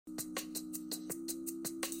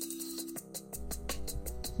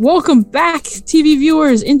Welcome back, TV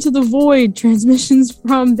viewers, into the void, transmissions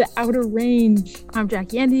from the outer range. I'm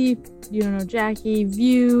Jackie Andy. You don't know Jackie.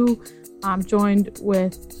 View. I'm joined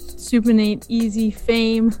with Supinate Easy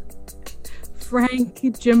fame.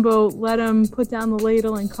 Frank, Jimbo, let him put down the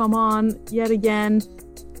ladle and come on yet again.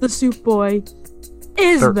 The Soup Boy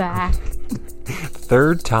is back.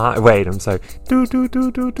 Third time. Wait, I'm sorry. We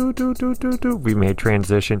made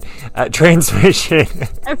transmission. Transmission.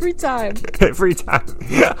 Every time. Every time.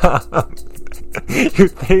 You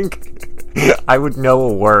think I would know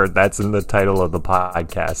a word that's in the title of the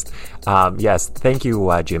podcast? Yes, thank you,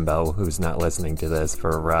 Jimbo, who's not listening to this,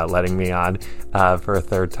 for letting me on for a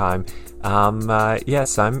third time.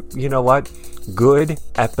 Yes, you know what? Good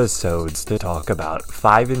episodes to talk about.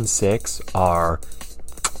 5 and 6 are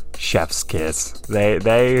chef's kiss.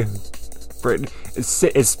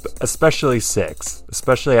 Especially 6,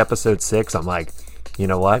 especially episode 6. I'm like, you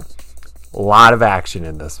know what? A lot of action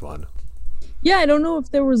in this one. Yeah, I don't know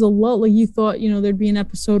if there was a lull. Like you thought, there'd be an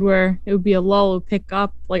episode where it would be a lull, it would pick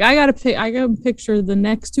up. Like I gotta picture the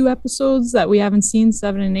next 2 episodes that we haven't seen,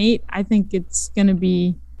 7 and 8. I think it's gonna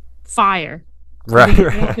be fire. Right.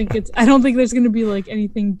 I don't think there's gonna be like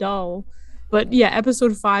anything dull. But yeah,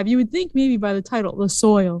 episode 5, you would think maybe by the title, The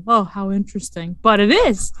Soil. Oh, how interesting. But it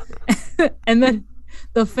is. And then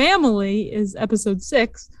The Family is episode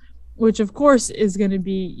 6, which of course is going to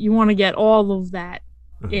be, you want to get all of that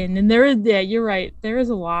in. And you're right. There is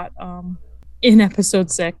a lot in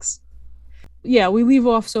episode 6. Yeah, we leave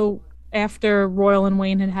off. So after Royal and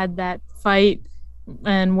Wayne had that fight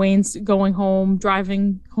and Wayne's going home,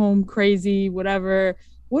 driving home crazy, whatever.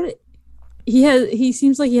 He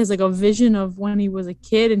seems like he has like a vision of when he was a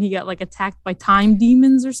kid and he got like attacked by time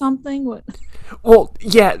demons or something. What? Well,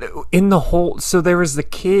 yeah, in the hole. So there was the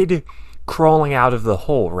kid crawling out of the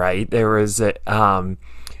hole, right? There was are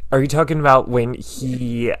you talking about when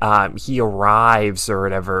he arrives or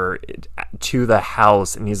whatever to the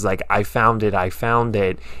house and he's like, I found it,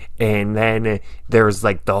 and then there's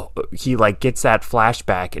like he like gets that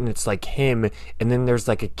flashback and it's like him, and then there's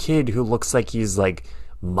like a kid who looks like he's like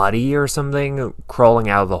muddy or something crawling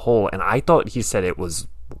out of the hole, and I thought he said it was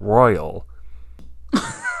Royal.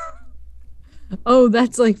 Oh,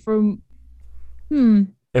 that's like from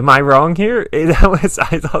Am I wrong here? I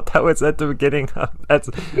thought that was at the beginning of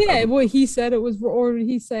what he said. It was, or did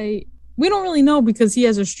he say, we don't really know because he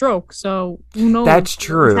has a stroke, so who knows? That's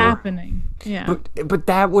true. What's happening. Yeah, but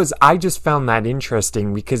that was, I just found that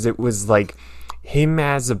interesting because it was like him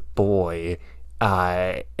as a boy,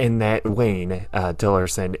 and that Wayne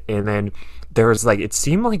Tillerson, and then there was like, it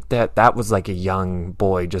seemed like that was like a young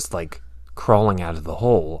boy just like crawling out of the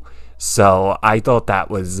hole. So I thought that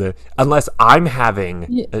was, unless I'm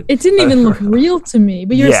having, it didn't even look real to me.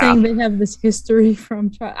 But you're saying they have this history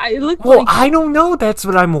from. I don't know. That's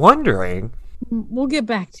what I'm wondering. We'll get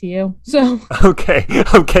back to you. So okay,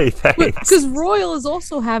 thanks. Because Royal is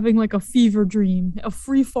also having like a fever dream of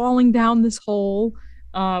free falling down this hole.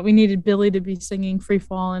 We needed Billy to be singing "Free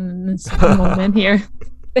Fallin'" in this moment here.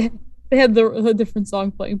 They had a different song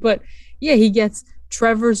playing, but yeah, he gets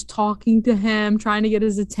Trevor's talking to him, trying to get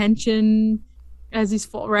his attention as he's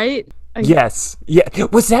right. Yes, yeah.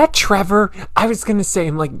 Was that Trevor? I was gonna say,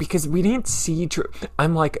 I'm like, because we didn't see.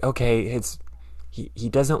 I'm like, okay, he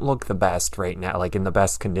doesn't look the best right now, like in the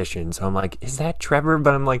best condition. So I'm like, is that Trevor?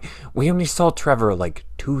 But I'm like, we only saw Trevor like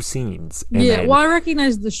 2 scenes. And well, I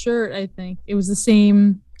recognized the shirt. I think it was the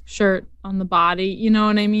same shirt on the body. You know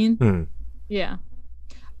what I mean? Yeah.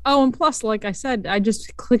 Oh, and plus, like I said, I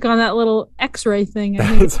just click on that little X-ray thing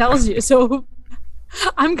and it tells you. So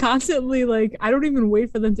I'm constantly like, I don't even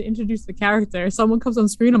wait for them to introduce the character. Someone comes on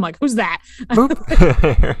screen, I'm like, who's that?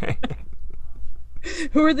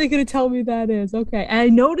 Who are they going to tell me that is? Okay. And I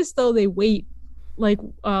noticed, though, they wait, like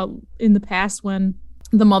in the past when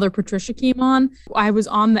the mother Patricia came on, I was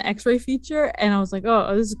on the X-ray feature and I was like,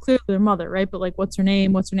 oh, this is clearly their mother, right? But like, what's her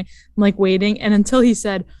name? I'm like waiting. And until he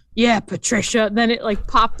said, yeah, Patricia, then it like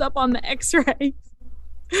popped up on the X-ray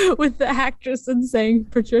with the actress and saying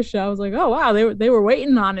Patricia. I was like, oh, wow, they were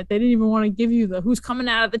waiting on it. They didn't even want to give you the who's coming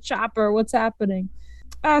out of the chopper, what's happening.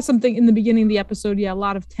 Something in the beginning of the episode, a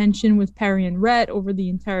lot of tension with Perry and Rhett over the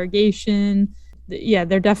interrogation. Yeah,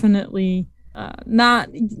 they're definitely not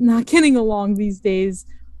getting along these days.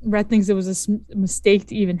 Rhett thinks it was a mistake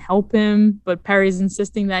to even help him, but Perry's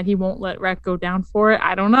insisting that he won't let Rhett go down for it.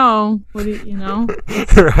 I don't know. What do you know?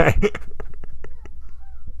 Right.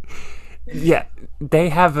 Yeah, they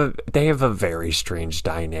have a very strange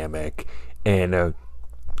dynamic, and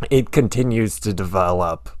it continues to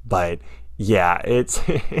develop. But yeah, it's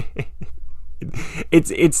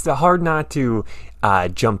It's hard not to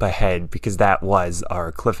jump ahead because that was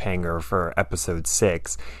our cliffhanger for episode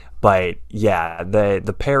 6. But yeah,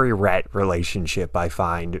 the Perry Rhett relationship I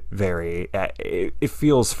find very it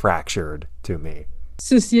feels fractured to me.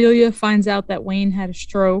 Cecilia finds out that Wayne had a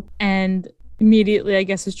stroke and immediately, I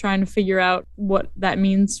guess, is trying to figure out what that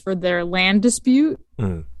means for their land dispute.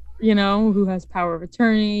 Mm. You know, who has power of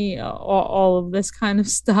attorney, all of this kind of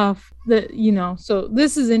stuff. That, you know, so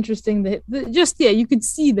this is interesting. You could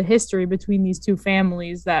see the history between these two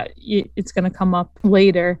families that it's going to come up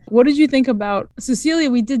later. What did you think about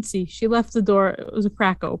Cecilia? We did see she left the door. It was a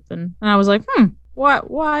crack open. And I was like,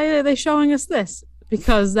 why are they showing us this?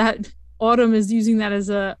 Because that Autumn is using that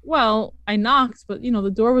as I knocked, but, you know,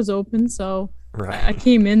 the door was open. So right. I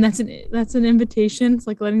came in. That's an invitation. It's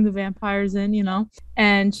like letting the vampires in, you know.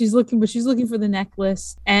 And she's looking for the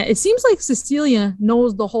necklace. And it seems like Cecilia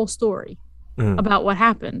knows the whole story about what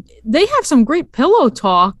happened. They have some great pillow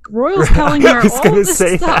talk. Royal's telling her all this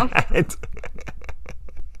stuff.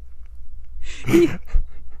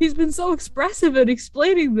 He's been so expressive at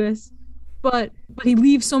explaining this, but he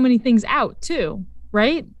leaves so many things out too,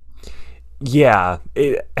 right? Yeah,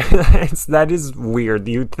 that is weird.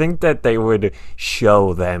 You'd think that they would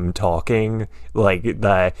show them talking, like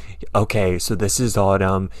okay, so this is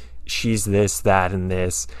Autumn, she's this, that, and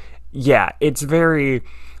this. Yeah, it's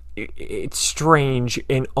strange,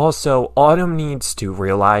 and also Autumn needs to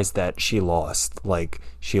realize that she lost. Like,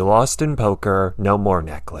 she lost in poker, no more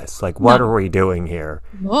necklace. Like, what are we doing here?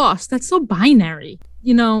 Lost? That's so binary.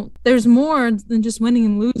 You know, there's more than just winning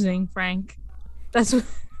and losing, Frank. That's what...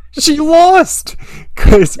 She lost.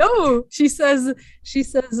 No, she says,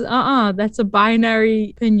 that's a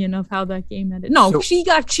binary opinion of how that game ended. No, so, she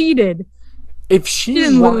got cheated. If she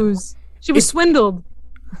didn't lose, she was swindled.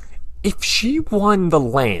 If she won the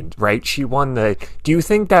land, right? She won the. Do you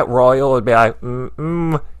think that Royal would be like,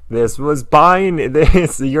 this was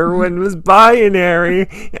your win was binary.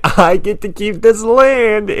 I get to keep this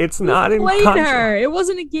land. It's not in contract. Played her. It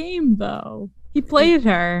wasn't a game though. He played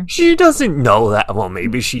her. She doesn't know that. Well,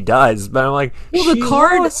 maybe she does, but I'm like, well, the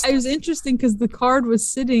card. It was interesting because the card was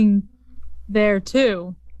sitting there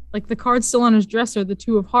too. Like the card's still on his dresser, the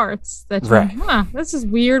 2 of hearts. That's right. This is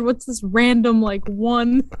weird. What's this random like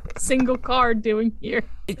one single card doing here?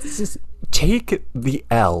 It's just take the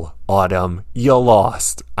L, Autumn. You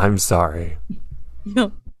lost. I'm sorry.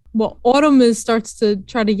 Yeah. Well, Autumn starts to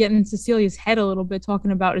try to get in Cecilia's head a little bit,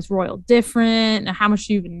 talking about is Royal different? How much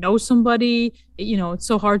do you even know somebody? You know, it's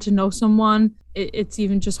so hard to know someone. It's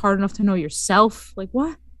even just hard enough to know yourself. Like,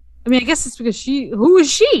 what? I mean, I guess it's because who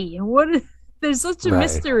is she? There's such a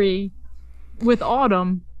mystery with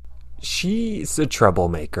Autumn. She's a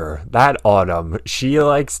troublemaker. That Autumn, she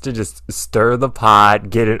likes to just stir the pot,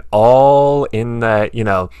 get it all in the, you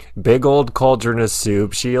know, big old cauldron of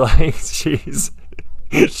soup. She's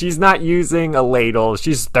not using a ladle.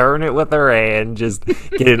 She's stirring it with her hand, just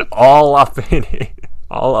get it all up in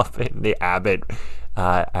the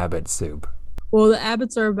Abbott soup. Well, the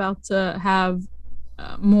Abbotts are about to have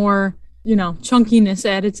more, you know, chunkiness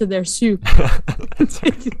added to their soup.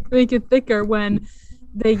 make it thicker when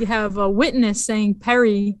they have a witness saying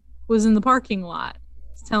Perry was in the parking lot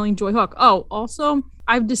telling Joy Hawk. Oh, also,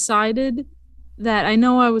 I've decided that I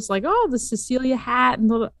know I was like, oh, the Cecilia hat and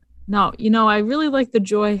the... No, you know, I really like the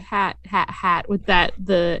Joy hat with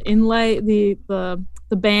the inlay, the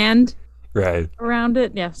band right around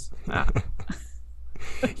it. Yes.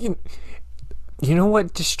 You know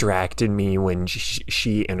what distracted me when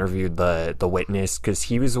she interviewed the witness, because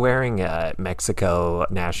he was wearing a Mexico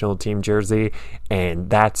national team jersey, and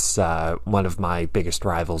that's one of my biggest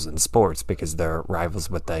rivals in sports because they're rivals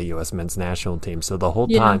with the U.S. men's national team. So the whole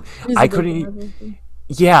time I couldn't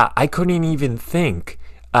even think.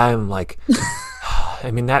 I'm like, I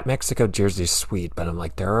mean, that Mexico jersey is sweet, but I'm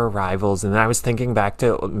like, there are rivals. And then I was thinking back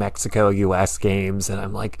to Mexico U.S. games, and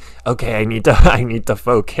I'm like, okay, I need to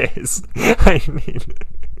focus.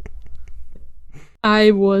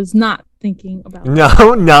 I was not thinking about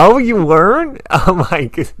No, you weren't? Oh my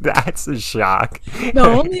god, that's a shock.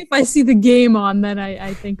 No, only if I see the game on, then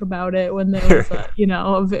I think about it when there's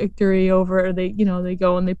a victory over, they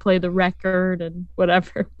go and they play the record and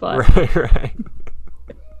whatever. But right.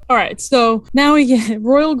 All right, so now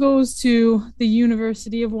Royal goes to the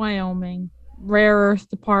University of Wyoming, Rare Earth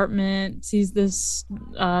Department, sees this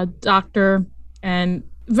doctor, and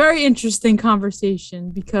very interesting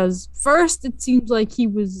conversation because first it seems like he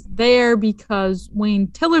was there because Wayne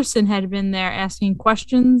Tillerson had been there asking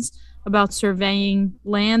questions about surveying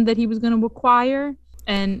land that he was going to acquire,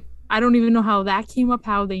 and I don't even know how that came up,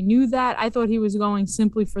 how they knew that. I thought he was going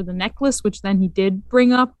simply for the necklace, which then he did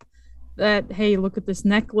bring up that, hey, look at this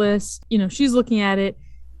necklace. She's looking at it.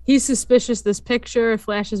 He's suspicious. This picture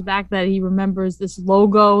flashes back that he remembers this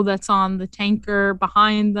logo that's on the tanker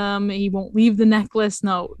behind them. He won't leave the necklace.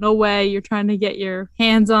 No way. You're trying to get your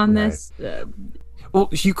hands on this. Well,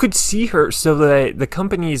 you could see her. So the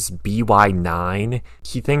company's BY9.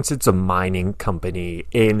 He thinks it's a mining company,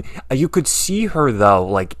 and you could see her though,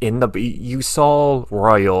 like you saw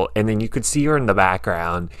Royal, and then you could see her in the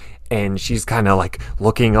background, and she's kind of like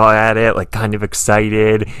looking at it, like kind of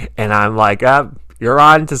excited. And I'm like, you're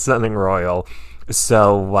on to something, Royal.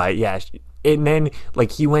 So yeah. And then,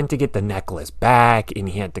 like, he went to get the necklace back, and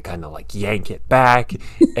he had to kind of like yank it back.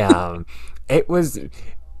 It was.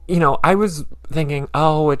 I was thinking,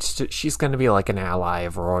 she's going to be like an ally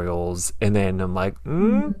of Royals. And then I'm like,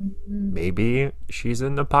 maybe she's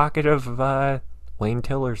in the pocket of Wayne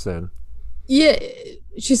Tillerson. Yeah.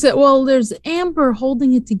 She said, well, there's Amber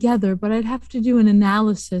holding it together, but I'd have to do an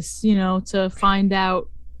analysis, to find out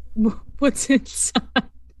what's inside.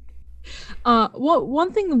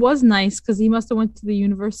 One thing that was nice, because he must have went to the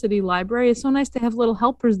university library. It's so nice to have little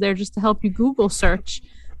helpers there just to help you Google search,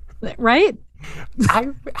 right?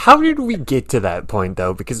 How did we get to that point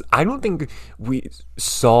though? Because I don't think we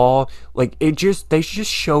saw, like, they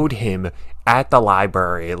just showed him at the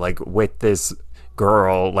library, like, with this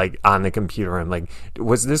girl, like, on the computer. And like,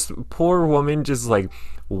 was this poor woman just like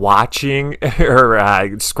watching or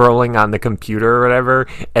scrolling on the computer or whatever?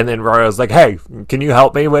 And then Royal's like, hey, can you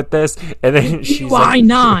help me with this? And then she's like,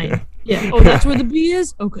 Y9. Yeah. Oh, that's where the B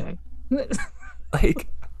is? Okay. Like,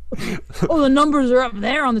 the numbers are up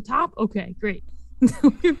there on the top. Okay, great.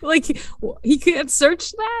 Like, he can't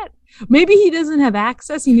search that. Maybe he doesn't have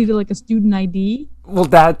access. He needed like a student ID. Well,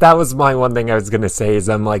 that was my one thing I was gonna say. Is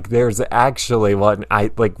I'm like, there's actually one.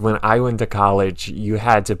 When I went to college, you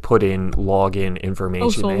had to put in login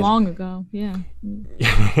information. Oh, so long ago. Yeah.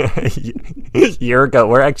 A year ago.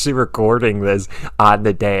 We're actually recording this on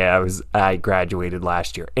the day I graduated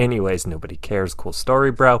last year. Anyways, nobody cares. Cool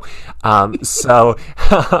story, bro. So.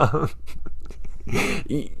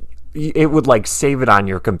 It would like save it on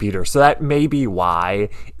your computer, so that may be why.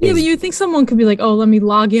 Yeah, but you think someone could be like, oh, let me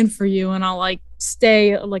log in for you, and I'll like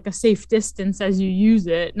stay like a safe distance as you use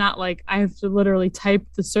it, not like I have to literally type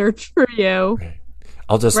the search for you.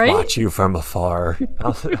 I'll just watch you from afar.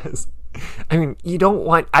 I mean,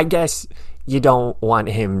 I guess you don't want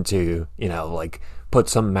him to, like, put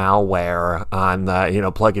some malware on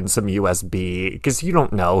the, plug in some USB, because you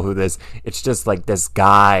don't know who it's just like this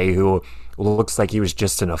guy who looks like he was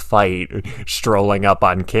just in a fight strolling up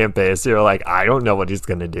on campus. You're like, I don't know what he's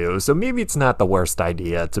gonna do. So maybe it's not the worst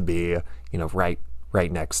idea to be, right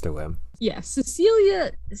next to him. Yeah,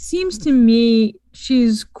 Cecilia seems to me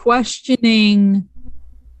she's questioning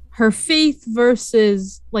her faith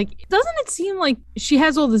versus, like, doesn't it seem like she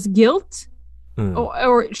has all this guilt?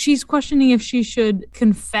 Or she's questioning if she should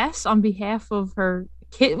confess on behalf of her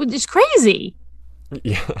kid, which is crazy.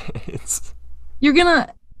 Yeah, you're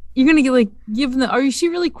gonna get, like, are she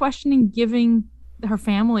really questioning giving her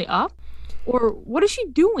family up, or what is she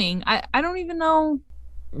doing? I don't even know.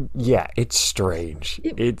 Yeah, it's strange.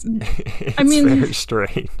 It's very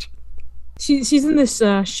strange. She's in this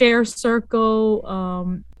share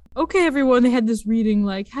circle. Okay, everyone, they had this reading,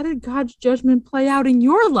 like, how did God's judgment play out in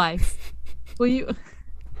your life?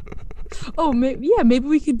 Well, maybe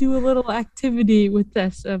we could do a little activity with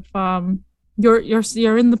this. If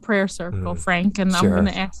you're in the prayer circle, Frank, and sure. I'm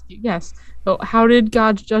going to ask you, yes. So, how did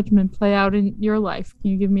God's judgment play out in your life?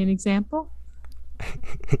 Can you give me an example?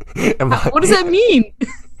 What does that mean?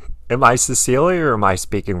 Am I Cecilia, or am I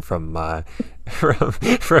speaking from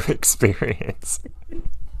experience?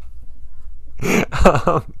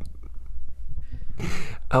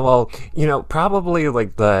 Well, probably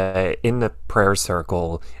like in the prayer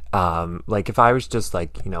circle, like if I was just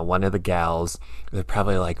like, one of the gals, they're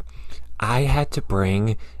probably like, I had to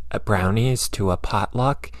bring brownies to a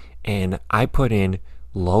potluck, and I put in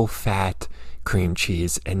low-fat cream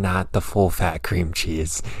cheese and not the full-fat cream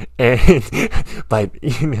cheese, but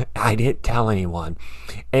I didn't tell anyone,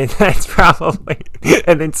 and that's probably.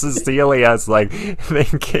 And then Cecilia's like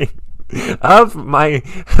thinking, of my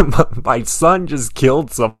son just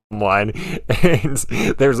killed someone, and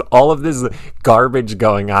there's all of this garbage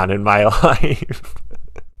going on in my life.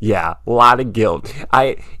 Yeah, a lot of guilt.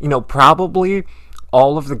 Probably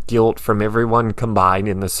all of the guilt from everyone combined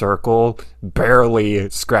in the circle barely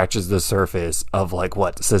scratches the surface of like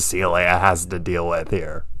what Cecilia has to deal with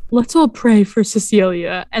here. Let's all pray for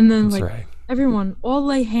Cecilia, and then That's right. Everyone all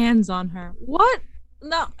lay hands on her. What?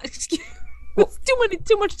 No, excuse.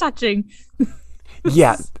 Too much touching.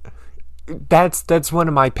 Yeah. That's one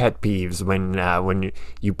of my pet peeves when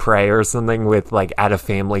you pray or something with like at a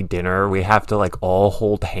family dinner. We have to like all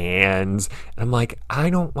hold hands. And I'm like, I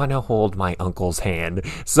don't want to hold my uncle's hand,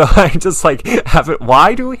 so I just like have it.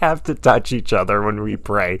 Why do we have to touch each other when we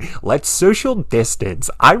pray? Let's social distance.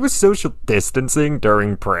 I was social distancing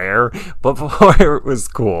during prayer, but before it was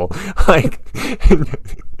cool. Like,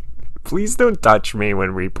 please don't touch me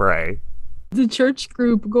when we pray. The church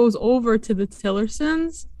group goes over to the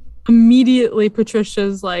Tillersons. Immediately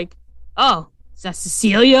Patricia's like, oh, is that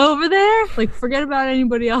Cecilia over there? Like, forget about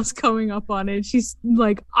anybody else coming up on it. She's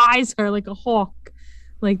like eyes her like a hawk.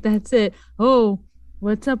 Like, that's it. Oh,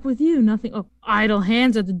 what's up with you? Nothing. Oh, idle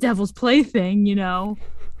hands are the devil's plaything, you know.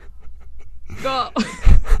 Go.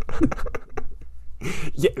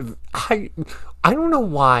 Yeah, I don't know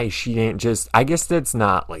why she didn't just, I guess that's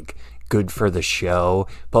not like good for the show,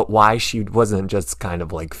 but why she wasn't just kind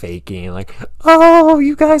of like faking like, oh,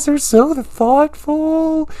 you guys are so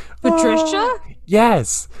thoughtful. Patricia? Oh.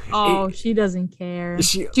 Yes. She doesn't care.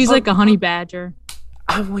 She's like a honey badger.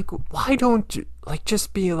 I'm like, why don't you like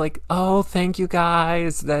just be like, oh, thank you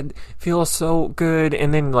guys, that feels so good,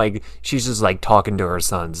 and then like she's just like talking to her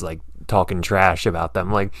sons, like talking trash about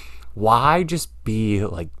them. Like, why just be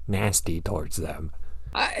like nasty towards them?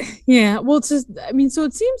 Yeah, well, it's just, I mean, so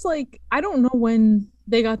it seems like, I don't know when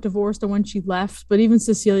they got divorced or when she left, but even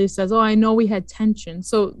Cecilia says, oh, I know we had tension.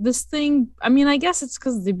 So this thing, I mean, I guess it's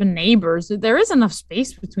because they've been neighbors. There is enough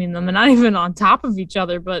space between them. They're not even on top of each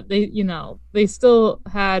other, but they still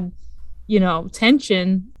had,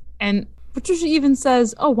 tension. And Patricia even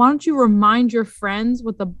says, oh, why don't you remind your friends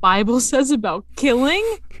what the Bible says about killing?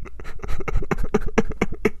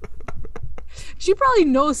 She probably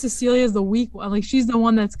knows Cecilia's the weak one. Like, she's the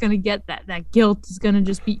one that's going to get that guilt is going to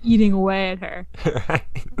just be eating away at her.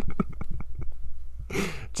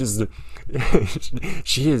 Just,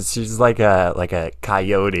 she's like a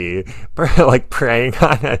coyote, like preying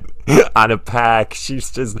on a pack. She's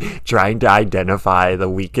just trying to identify the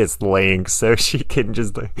weakest link so she can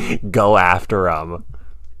just go after them.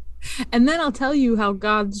 And then I'll tell you how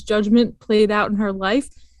God's judgment played out in her life.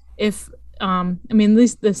 If I mean, at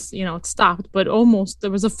least this, it stopped, but almost there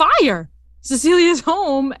was a fire. Cecilia's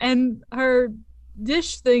home and her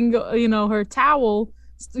dish thing, her towel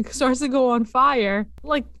starts to go on fire.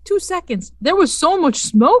 Like 2 seconds. There was so much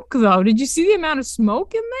smoke, though. Did you see the amount of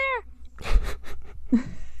smoke in there?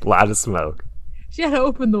 A lot of smoke. She had to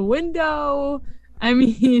open the window. I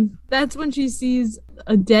mean, that's when she sees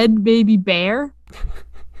a dead baby bear.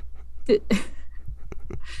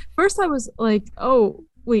 First, I was like, oh,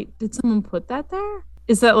 wait, did someone put that there?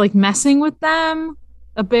 Is that like messing with them?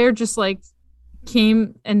 A bear just like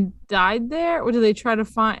came and died there? Or do they try to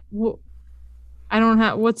find... I don't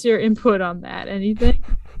have... What's your input on that? Anything?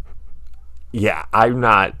 Yeah, I'm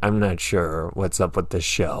not sure what's up with this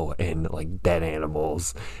show and like dead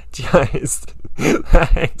animals. Just,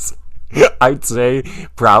 I'd say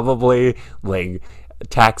probably like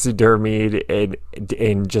taxidermied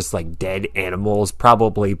and just like dead animals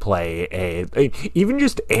probably play even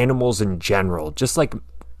just animals in general, just like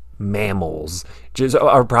mammals just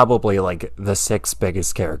are probably like the sixth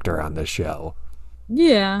biggest character on the show.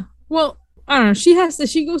 Yeah, well, I don't know. She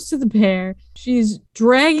goes to the bear. She's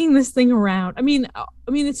dragging this thing around. I mean,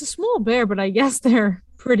 it's a small bear, but I guess they're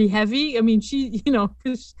pretty heavy. I mean, she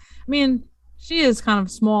is kind of a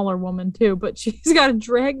smaller woman too, but she's got to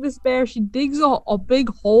drag this bear. She digs a big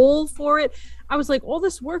hole for it. I was like, all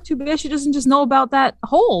this work, too bad she doesn't just know about that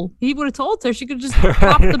hole. He would have told her. She could just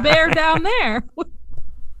pop the bear down there.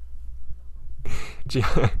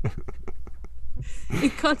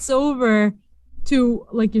 It cuts over to,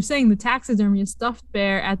 like you're saying, the taxidermy, a stuffed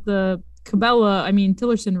bear at the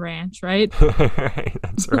Tillerson Ranch, right? Right,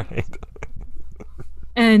 that's right.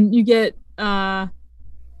 And you get, I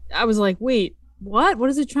was like, wait, what? What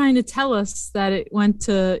is it trying to tell us that it went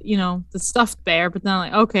to, the stuffed bear? But then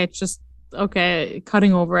I'm like, okay, it's just, okay,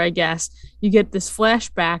 cutting over, I guess. You get this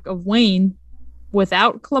flashback of Wayne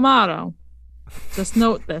without Clamato. Just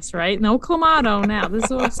note this, right? No Clamato now. This is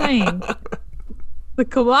what I'm saying. The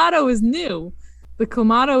Clamato is new. The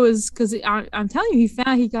Clamato is, because I'm telling you,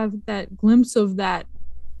 he got that glimpse of that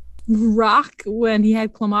rock when he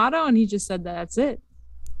had Clamato, and he just said, that's it.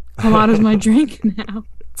 Clamato's my drink now.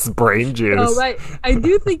 It's brain juice. So, right. I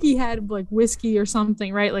do think he had like whiskey or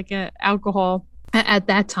something, right? Like alcohol at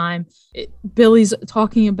that time. Billy's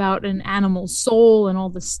talking about an animal's soul and all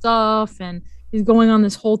this stuff, and he's going on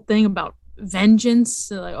this whole thing about vengeance.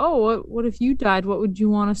 So like, oh, what if you died? What would you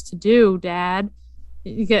want us to do, Dad?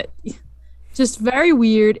 You get just very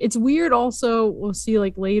weird. It's weird also, we'll see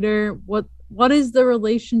like later, what what is the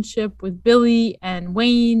relationship with Billy and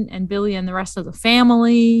Wayne and Billy and the rest of the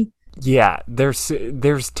family? Yeah, there's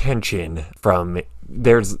tension from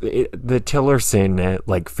the Tillerson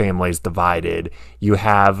like family's divided. You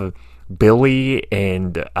have Billy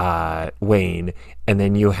and Wayne, and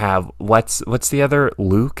then you have what's the other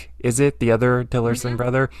Luke? Is it the other Tillerson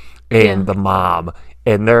brother? And Yeah. the mom,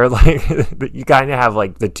 and they're like you kind of have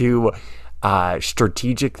like the two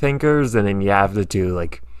strategic thinkers, and then you have the two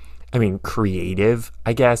like. I mean, creative,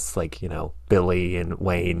 I guess. Like, Billy and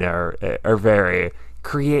Wayne are very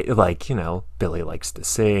create. Like, Billy likes to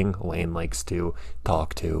sing. Wayne likes to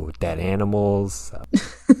talk to dead animals. So.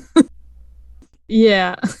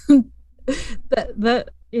 Yeah.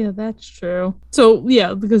 Yeah, that's true. So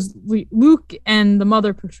yeah, because Luke and the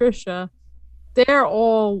mother Patricia, they're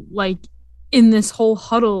all like in this whole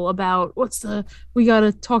huddle about we got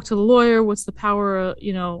to talk to the lawyer. What's the power of,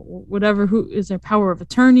 whatever, who is their power of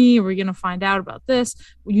attorney? Are we going to find out about this?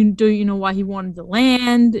 You know why he wanted the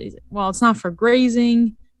land? Well, it's not for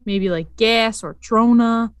grazing, maybe like gas or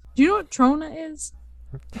Trona. Do you know what Trona is?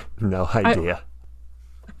 No idea.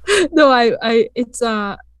 No, it's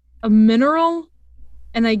a mineral,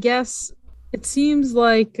 and I guess it seems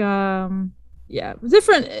like yeah,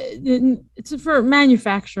 different. It's for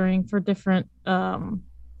manufacturing for different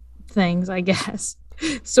things, I guess.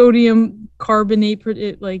 Sodium carbonate,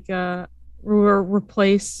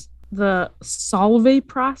 replace the solvay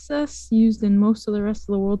process used in most of the rest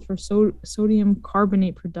of the world for sodium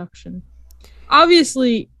carbonate production.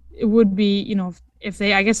 Obviously, it would be, if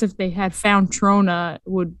they had found Trona, it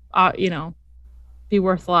would, be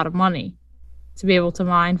worth a lot of money to be able to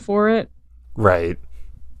mine for it. Right.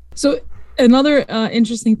 So another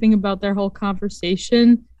interesting thing about their whole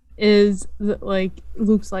conversation is that, like,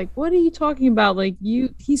 Luke's like, "What are you talking about? Like,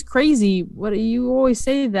 he's crazy. What do you always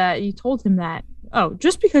say that? You told him that. Oh,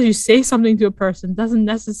 just because you say something to a person doesn't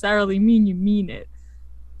necessarily mean you mean it.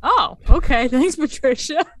 Oh, okay. Thanks,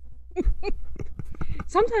 Patricia."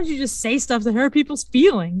 Sometimes you just say stuff that hurt people's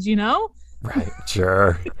feelings, Right.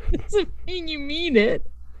 Sure. Doesn't mean you mean it.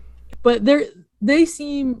 But they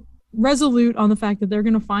seem resolute on the fact that they're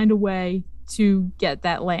going to find a way to get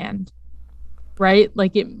that land, right?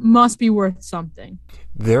 Like, it must be worth something.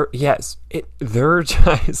 They're just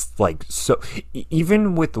like, so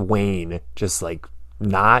even with Wayne just like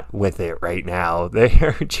not with it right now,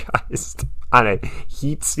 they're just on a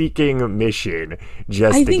heat-seeking mission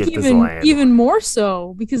just I to think get this land. even more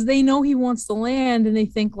so because they know he wants the land and they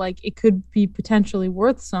think like it could be potentially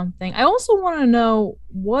worth something. I also want to know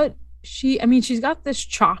what she's got this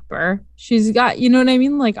chopper. She's got, you know what I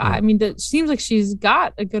mean? Like, I mean, it seems like she's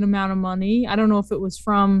got a good amount of money. I don't know if it was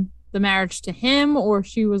from the marriage to him or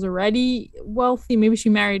she was already wealthy. Maybe she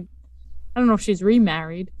married. I don't know if she's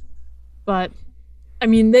remarried, but I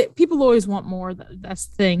mean, people always want more. That's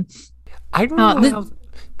the thing. I don't know how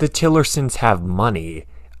the Tillersons have money.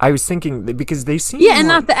 I was thinking because they seem and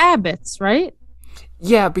not the Abbotts, right?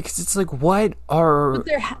 Yeah, because it's like, what are... But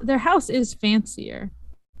their house is fancier.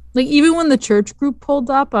 Like, even when the church group pulled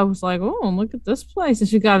up, I was like, oh, look at this place. And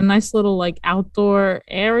she got a nice little, like, outdoor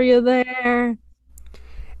area there.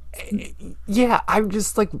 Yeah, I'm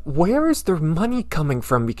just like, where is their money coming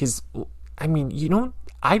from? Because, I mean,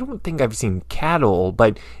 I don't think I've seen cattle,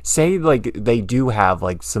 but say, like, they do have,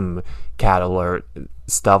 like, some cattle or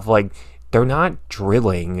stuff, like, they're not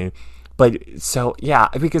drilling. But, so, yeah,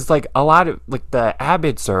 because, like, a lot of, like, the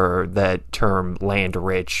Abbotts are the term land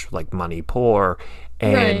rich, like, money poor.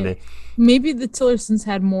 And right. Maybe the Tillersons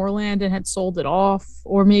had more land and had sold it off,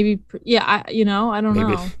 or maybe, I don't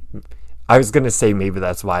know. I was gonna say maybe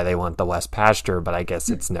that's why they want the West pasture, but I guess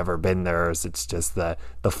it's never been theirs. It's just the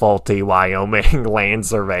faulty Wyoming land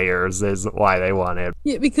surveyors is why they want it.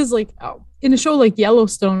 Yeah, because like in a show like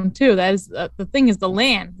Yellowstone too, that is the thing is the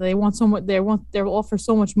land. They want so much. They're offer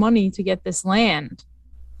so much money to get this land,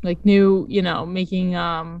 like new, making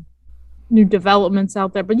new developments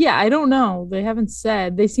out there. But yeah, I don't know. They haven't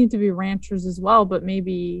said. They seem to be ranchers as well, but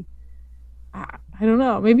maybe I don't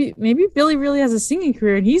know. Maybe Billy really has a singing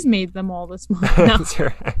career and he's made them all this money. No.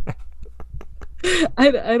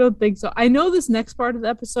 I don't think so. I know this next part of the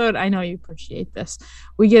episode. I know you appreciate this.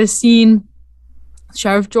 We get a scene.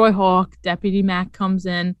 Sheriff Joy Hawk, Deputy Mac comes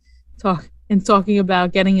in, talking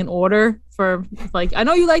about getting an order for, like, I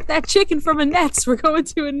know you like that chicken from Annette's. We're going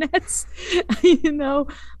to Annette's. The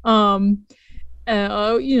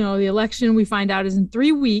election we find out is in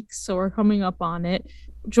 3 weeks, so we're coming up on it.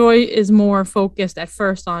 Joy is more focused at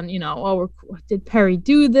first on, did Perry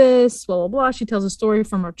do this? Blah, blah, blah. She tells a story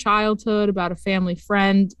from her childhood about a family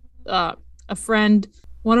friend, one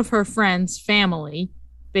of her friends' family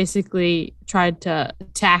basically tried to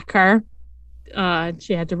attack her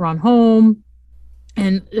she had to run home.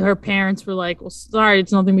 And her parents were like, well, sorry,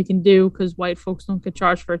 it's nothing we can do because white folks don't get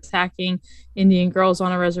charged for attacking Indian girls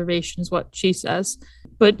on a reservation, is what she says.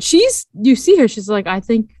 But you see her, she's like, I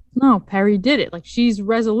think, no, Perry did it. Like, she's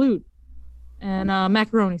resolute. And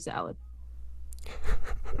macaroni salad.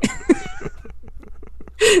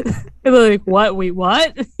 And they're like, what? Wait,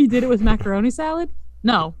 what? He did it with macaroni salad?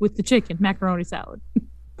 No, with the chicken, macaroni salad.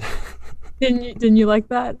 Didn't you like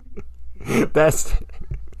that? That's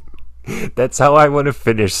how I want to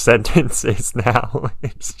finish sentences now.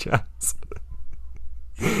 It's just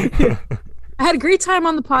I had a great time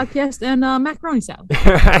on the podcast and macaroni salad.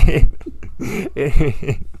 Right.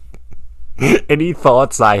 Any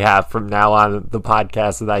thoughts I have from now on the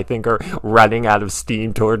podcast that I think are running out of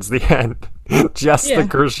steam towards the end? Just the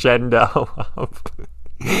crescendo of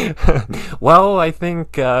well, I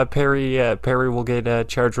think Perry will get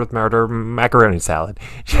charged with murder. Macaroni salad.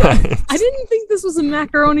 I didn't think this was a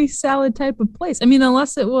macaroni salad type of place. I mean,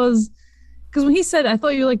 unless it was, because when he said, I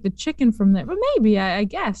thought you liked the chicken from there, but maybe I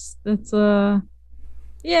guess that's I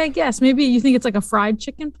guess maybe you think it's like a fried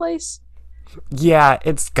chicken place. Yeah,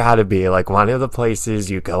 it's gotta be like one of the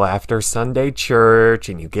places you go after Sunday church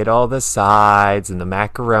and you get all the sides and the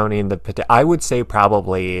macaroni and the potato. I would say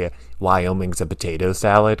probably Wyoming's a potato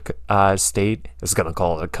salad state. I was gonna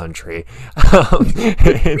call it a country.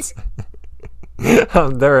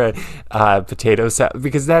 They're a potato salad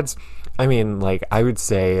because that's, I mean, like I would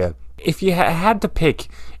say if you had to pick,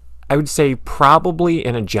 I would say probably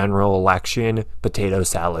in a general election, potato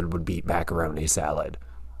salad would beat macaroni salad.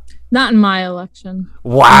 Not in my election.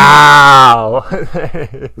 Wow!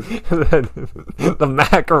 The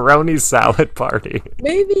macaroni salad party.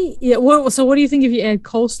 Maybe, yeah. So what do you think if you add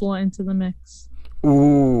coleslaw into the mix?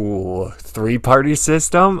 Ooh, 3-party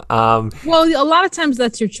system? Well, a lot of times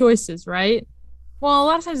that's your choices, right? Well, a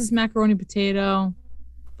lot of times it's macaroni, potato,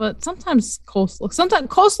 but sometimes coleslaw. Sometimes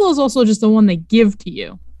coleslaw is also just the one they give to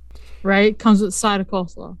you, right? Comes with a side of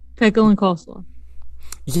coleslaw. Pickle and coleslaw.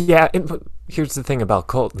 Yeah, here's the thing about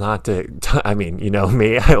I mean, you know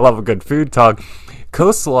me, I love a good food talk.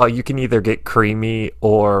 Coleslaw, you can either get creamy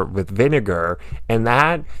or with vinegar, and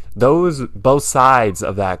both sides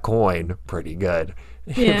of that coin, pretty good.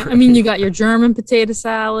 Yeah, I mean, you got your German potato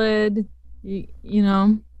salad, you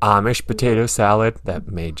know. Amish potato salad, that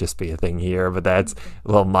may just be a thing here, but that's a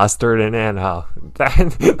little mustard in it. Oh,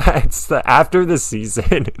 that's after the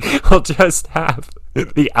season, we'll just have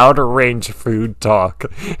the Outer Range food talk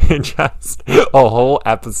and just a whole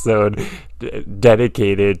episode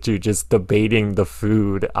dedicated to just debating the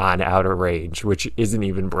food on Outer Range, which isn't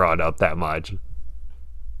even brought up that much.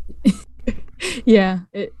 Yeah,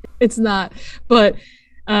 it's not. But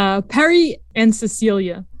Perry and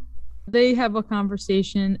Cecilia, they have a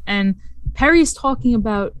conversation, and Perry's talking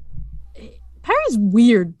about, Perry's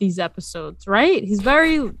weird these episodes, right? He's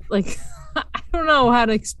very like, I don't know how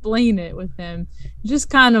to explain it with him. Just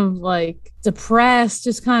kind of like depressed,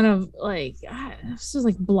 just kind of like, it's just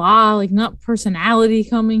like blah, like not personality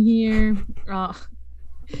coming here.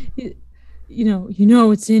 You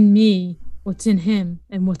know, it's in me, what's in him,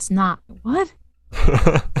 and what's not. What?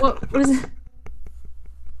 What is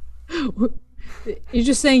it? You're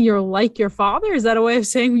just saying you're like your father? Is that a way of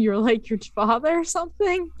saying you're like your father or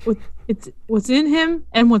something? It's what's in him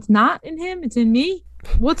and what's not in him. It's in me.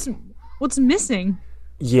 What's missing?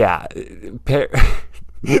 Yeah,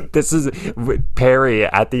 this is Perry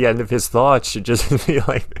at the end of his thoughts should just be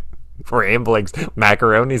like ramblings.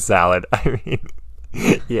 Macaroni salad. I mean,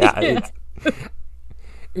 yeah.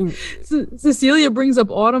 Cecilia brings up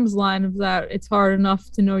Autumn's line of that it's hard enough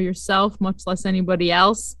to know yourself, much less anybody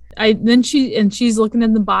else. She's looking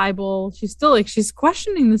in the Bible. She's still like, she's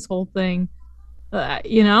questioning this whole thing.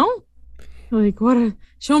 You know, like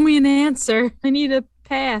show me an answer. I need a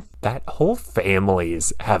path. That whole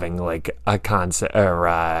family's having like a concept or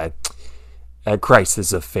a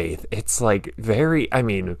crisis of faith. It's like I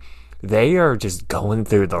mean, they are just going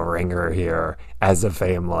through the ringer here as a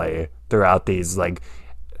family throughout these like.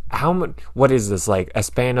 How much? What is this, like a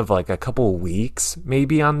span of like a couple of weeks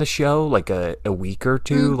maybe on the show, like a week or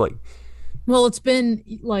two? Like, well, it's been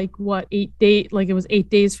like what, 8 days, like it was 8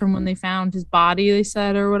 days from when they found his body, they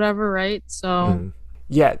said, or whatever, right? So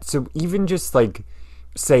yeah, so even just like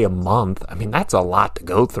say a month, I mean, that's a lot to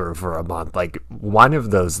go through for a month. Like one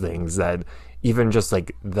of those things that even just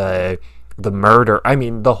like the murder, I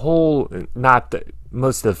mean, the whole, not the,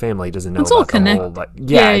 most of the family doesn't know it's about all connected. The whole, but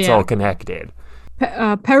it's all connected.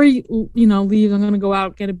 Perry, leaves. I'm gonna go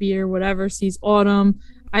out, get a beer, whatever. Sees Autumn.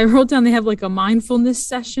 I wrote down they have like a mindfulness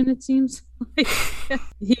session, it seems. Like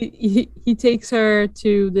he takes her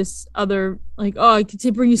to this other, like, oh, I could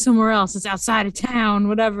bring you somewhere else. It's outside of town,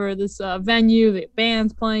 whatever, this venue, the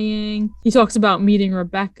band's playing. He talks about meeting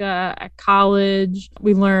Rebecca at college.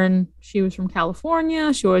 We learn she was from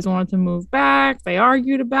California. She always wanted to move back. They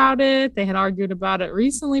argued about it. They had argued about it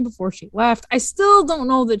recently before she left. I still don't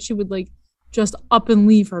know that she would like just up and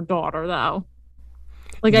leave her daughter though.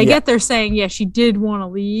 Like, I get they're saying, yeah, she did want to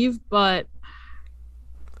leave, but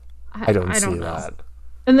I don't see know. that.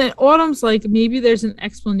 And then Autumn's like, maybe there's an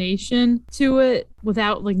explanation to it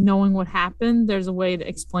without like knowing what happened. There's a way to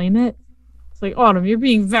explain it. It's like, Autumn, you're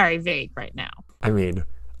being very vague right now. I mean,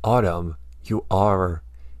 Autumn, you are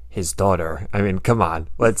his daughter. I mean, come on.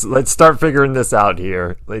 Let's start figuring this out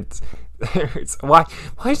here. Why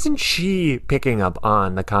isn't she picking up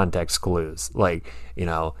on the context clues? Like, you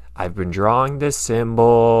know, I've been drawing this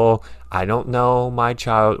symbol. I don't know my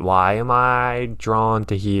child. Why am I drawn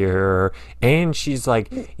to here? And she's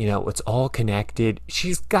like, you know, it's all connected.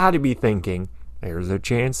 She's got to be thinking, there's a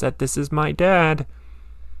chance that this is my dad.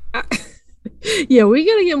 Yeah, we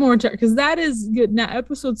gotta get more because that is good. Now,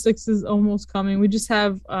 episode 6 is almost coming. We just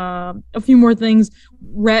have a few more things.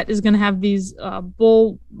 Rhett is gonna have these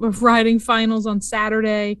bull riding finals on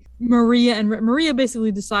Saturday. Maria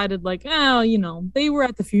basically decided, like, oh, you know, they were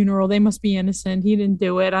at the funeral. They must be innocent. He didn't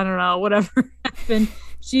do it. I don't know. Whatever happened.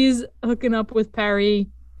 She's hooking up with Perry.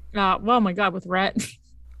 Well, my God, with Rhett.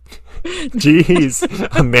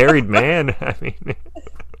 Jeez, a married man. I mean.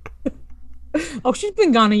 Oh, she's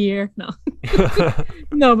been gone a year. No.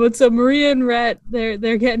 No, but so Maria and Rhett,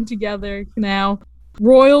 they're getting together now.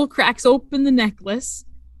 Royal cracks open the necklace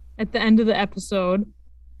at the end of the episode.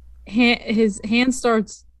 His hand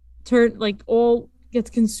starts turn, like, all gets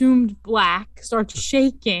consumed black, starts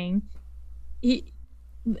shaking. He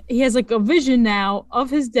has like a vision now of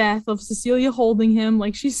his death, of Cecilia holding him,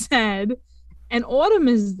 like she said. And Autumn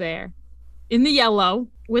is there in the yellow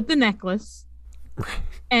with the necklace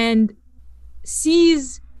and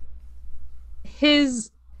sees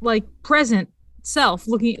his like present self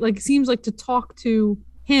looking, like, seems like to talk to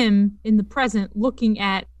him in the present, looking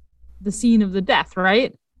at the scene of the death,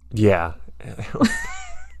 right? Yeah.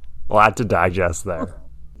 A lot to digest there.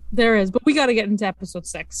 There is, but we got to get into episode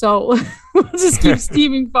 6. So we'll just keep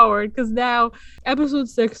steaming forward because now episode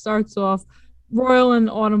 6 starts off. Royal and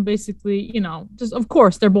Autumn basically, you know, just, of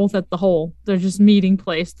course, they're both at the hole. They're just meeting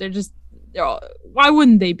place. Why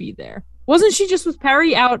wouldn't they be there? Wasn't she just with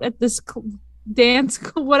Perry out at this dance,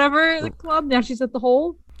 whatever, the club? Now she's at the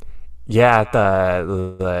hole? Yeah, at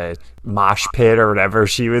the mosh pit or whatever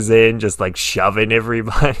she was in, just like shoving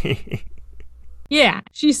everybody. Yeah,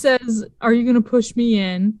 she says, are you going to push me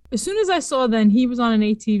in? As soon as I saw then he was on an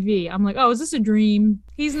ATV, I'm like, oh, is this a dream?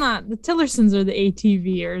 He's not. The Tillersons are the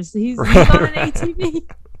ATVers. He's on an ATV.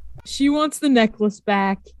 She wants the necklace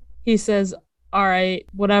back. He says, all right,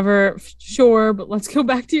 whatever, sure, but let's go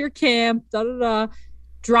back to your camp,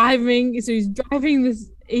 driving. So he's driving this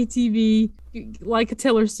ATV like a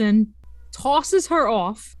Tillerson, tosses her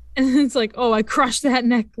off, and it's like, oh, I crushed that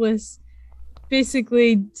necklace.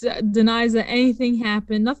 Basically denies that anything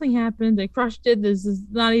happened. Nothing happened. They crushed it. This is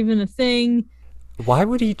not even a thing. Why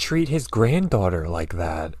would he treat his granddaughter like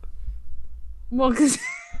that? Well, because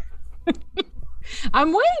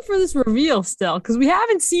I'm waiting for this reveal still, because we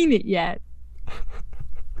haven't seen it yet.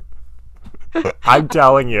 I'm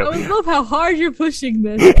telling you. I love how hard you're pushing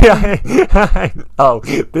this. Oh,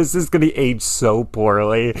 this is going to age so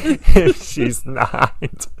poorly if she's not.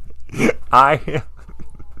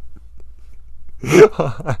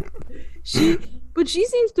 But she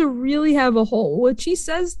seems to really have a whole, what she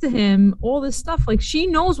says to him, all this stuff, like she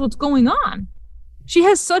knows what's going on. She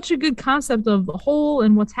has such a good concept of the whole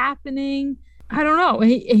and what's happening. I don't know.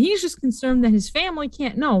 He's just concerned that his family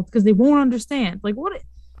can't know because they won't understand. Like, what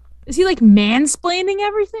is he, like, mansplaining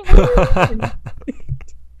everything?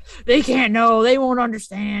 They can't know. They won't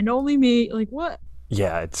understand. Only me. Like, what?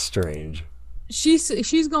 Yeah, it's strange. She's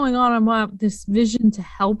going on about this vision to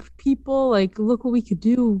help people. Like, look what we could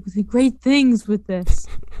do. Great things with this.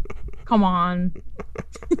 Come on.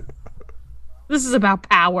 This is about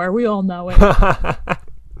power. We all know it.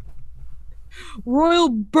 Royal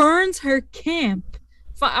burns her camp.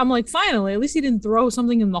 I'm like, finally, at least he didn't throw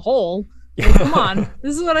something in the hole. Like, come on.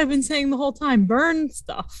 This is what I've been saying the whole time. Burn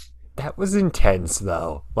stuff. That was intense,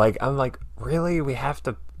 though. Like, I'm like, really? We have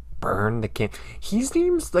to burn the camp? He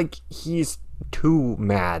seems like he's too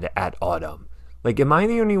mad at Autumn. Like, am I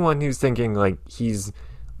the only one who's thinking, like, he's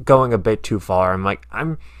going a bit too far? I'm like,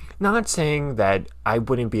 I'm not saying that I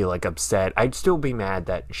wouldn't be, like, upset. I'd still be mad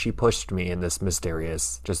that she pushed me in this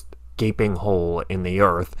mysterious just gaping hole in the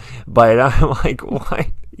earth. But I'm like,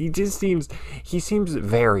 why? He seems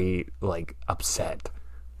very, like, upset,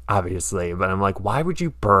 obviously. But I'm like, why would you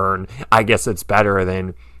burn? I guess it's better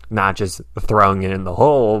than not just throwing it in the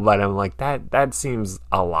hole. But I'm like, that seems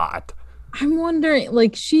a lot. I'm wondering,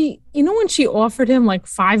 like, when she offered him like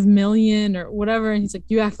 5 million or whatever, and he's like,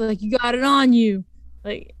 you act like you got it on you.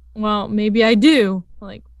 Like, well, maybe I do.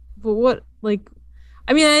 Like, but what, like,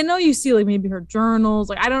 I mean, I know you see like maybe her journals.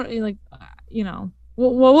 Like, I don't like,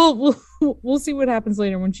 we'll see what happens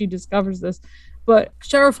later when she discovers this. But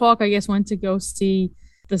Sheriff Hawk, I guess, went to go see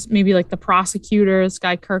this, maybe like the prosecutor, this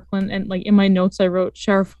guy Kirkland, and like in my notes I wrote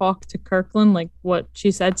Sheriff Hawk to Kirkland, like what she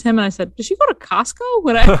said to him, and I said, did she go to Costco?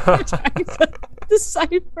 When I tried to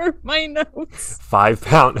decipher my notes. 5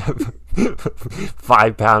 pound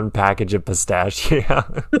 5 pound package of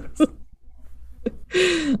pistachio.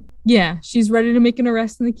 Yeah, she's ready to make an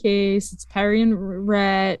arrest in the case. It's Perry and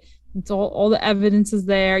Rhett. It's all the evidence is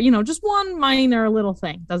there. Just one minor little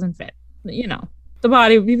thing doesn't fit. The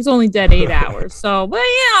body, he was only dead 8 hours. So, but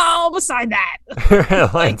beside that.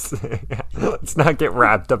 let's not get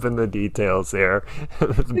wrapped up in the details here.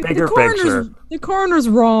 Bigger picture. The coroner's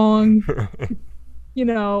wrong.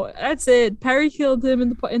 That's it. Perry killed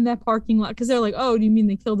him in that parking lot because they're like, oh, do you mean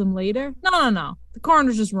they killed him later? No. The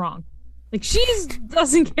coroner's just wrong. Like, she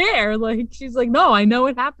doesn't care. Like, she's like, no, I know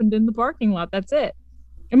it happened in the parking lot. That's it.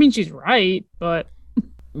 I mean, she's right, but...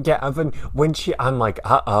 Yeah, when I'm like,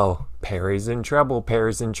 uh-oh, Perry's in trouble,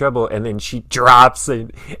 and then she drops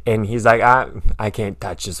it, and he's like, I can't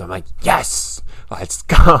touch this. I'm like, yes, let's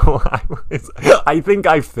go. I think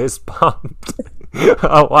I fist bumped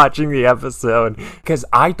watching the episode, because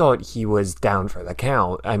I thought he was down for the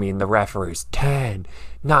count. I mean, the referee's 10,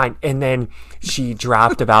 9, and then she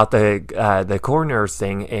dropped about the coroner's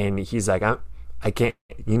thing, and he's like, I can't.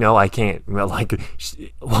 Like,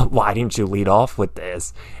 why didn't you lead off with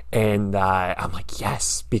this? And I'm like,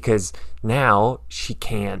 yes, because now she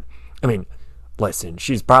can't. I mean, listen,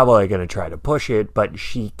 she's probably going to try to push it, but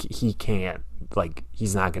he can't. Like,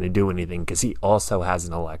 he's not going to do anything because he also has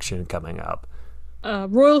an election coming up.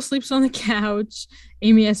 Royal sleeps on the couch.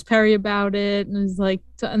 Amy asks Perry about it, and is like,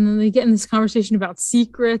 and then they get in this conversation about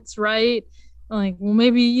secrets, right? Like, well,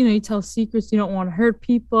 maybe, you tell secrets, you don't want to hurt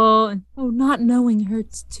people. And, not knowing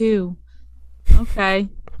hurts too. Okay.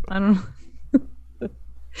 I don't know.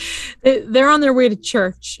 They're on their way to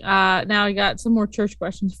church. Now I got some more church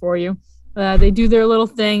questions for you. They do their little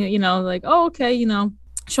thing, like, oh, okay,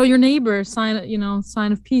 show your neighbor, sign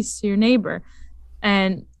of peace to your neighbor.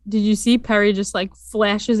 And did you see Perry just like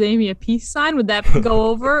flashes Amy a peace sign? Would that go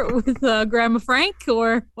over with Grandma Frank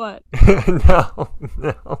or what? No.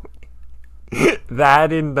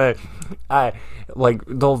 That in the like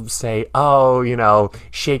they'll say,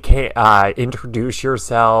 shake hand, introduce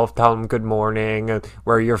yourself, tell them good morning,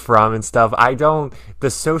 where you're from and stuff. The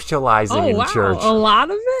socializing in church, a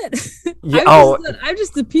lot of it. Yeah. I'm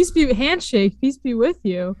just the peace be handshake, peace be with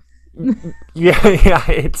you. yeah,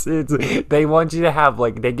 it's they want you to have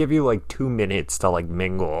they give you 2 minutes to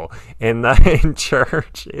mingle in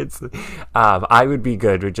church. It's I would be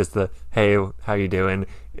good with just the, hey, how you doing?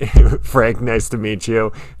 Frank, nice to meet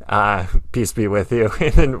you. Peace be with you.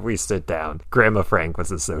 And then we sit down. Grandma Frank was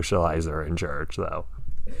a socializer in church, though.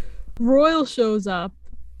 Royal shows up,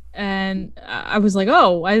 and I was like,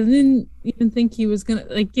 oh, I didn't even think he was gonna,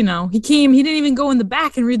 he came, he didn't even go in the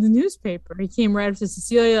back and read the newspaper. He came right up to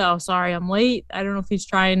Cecilia. Oh, sorry, I'm late. I don't know if he's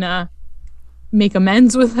trying to make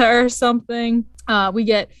amends with her or something. We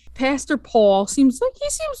get Pastor Paul. He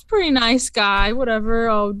seems pretty nice guy, whatever.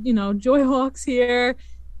 Oh, Joy Hawk's here,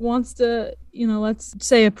 wants to, let's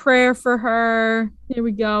say a prayer for her. Here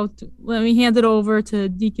we go. Let me hand it over to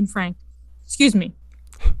Deacon Frank. Excuse me.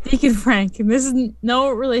 Deacon Frank, and this is no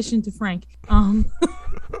relation to Frank.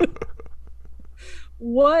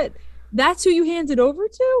 What? That's who you hand it over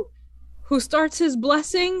to? Who starts his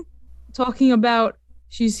blessing talking about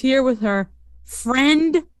she's here with her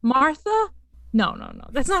friend Martha? No.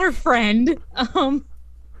 That's not her friend.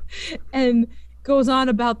 And goes on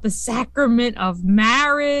about the sacrament of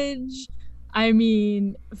marriage. I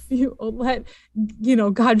mean, if you let,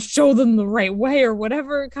 God show them the right way or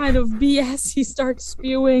whatever kind of BS he starts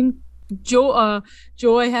spewing. Joy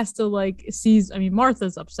has to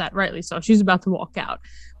Martha's upset, rightly so. She's about to walk out,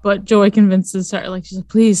 but Joy convinces her, she's like,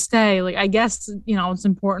 please stay. I guess, it's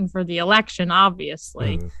important for the election,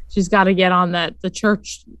 obviously. She's got to get on the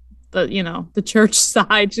church, the church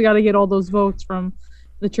side. She's got to get all those votes from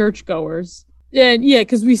the churchgoers. And yeah,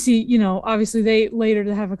 because we see, obviously they later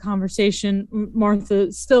to have a conversation.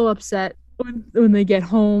 Martha's still upset when they get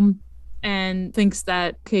home. and thinks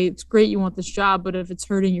that, okay, it's great you want this job, but if it's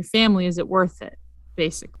hurting your family, is it worth it?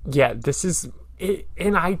 Basically. Yeah, this is it,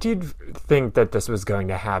 and I did think that this was going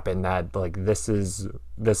to happen, that like this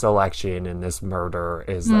election and this murder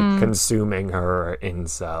is like consuming her, and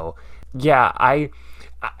so yeah, I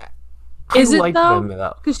Is it like though? them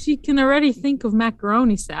though. Because she can already think of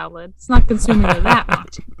macaroni salad. It's not consuming her that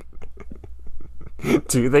much.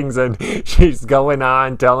 Two things, and she's going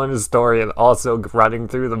on telling a story and also running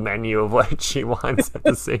through the menu of what she wants at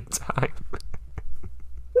the same time.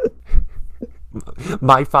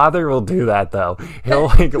 My father will do that though. He'll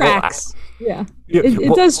like Tracks. Yeah. Yeah,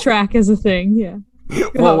 It does track as a thing. Yeah.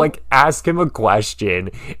 Well, like ask him a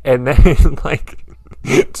question, and then like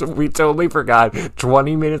we totally forgot.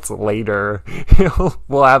 20 minutes later,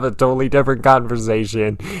 we'll have a totally different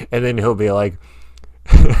conversation, and then he'll be like,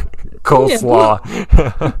 coleslaw.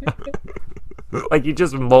 Like he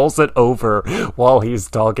just mulls it over while he's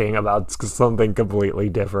talking about something completely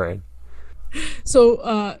different.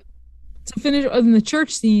 So, to finish in the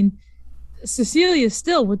church scene, Cecilia's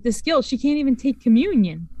still with this guilt. She can't even take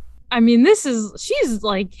communion. I mean, she's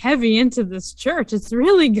like heavy into this church. It's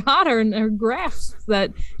really got her in her grasp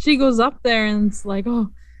that she goes up there and it's like,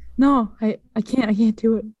 oh no, I can't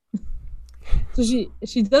do it. So she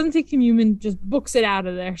doesn't take communion, just books it out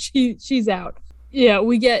of there. She's out. Yeah,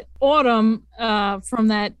 we get Autumn from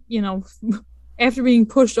that, after being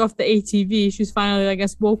pushed off the ATV, she's finally, I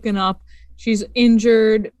guess, woken up. She's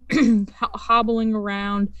injured, hobbling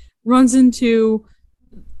around, runs into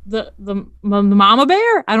the mama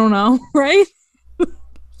bear? I don't know, right?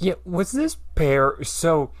 Yeah, was this bear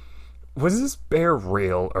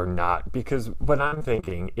real or not? Because what I'm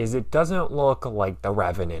thinking is it doesn't look like the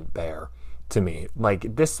Revenant bear to me.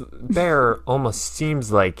 Like, this bear almost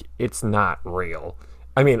seems like it's not real.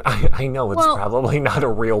 I mean, I know it's probably not a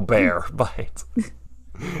real bear, but...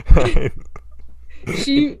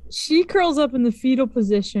 She curls up in the fetal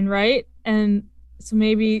position, right? And so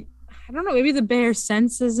maybe, I don't know, maybe the bear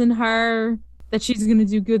senses in her that she's going to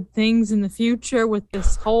do good things in the future with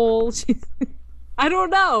this whole... I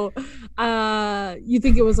don't know. You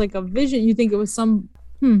think it was like a vision? You think it was some...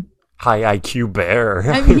 high IQ bear.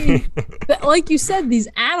 I mean, like you said, these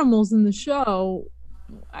animals in the show,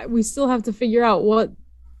 we still have to figure out what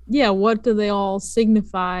do they all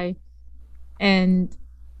signify and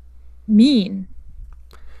mean.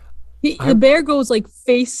 The bear goes like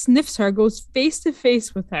sniffs her, goes face to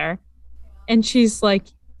face with her, and she's like,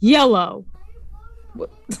 yellow.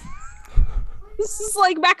 This is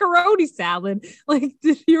like macaroni salad. Like,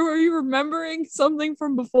 are you remembering something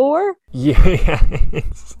from before? Yeah.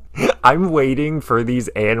 I'm waiting for these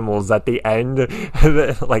animals at the end,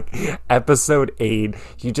 like episode 8.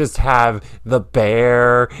 You just have the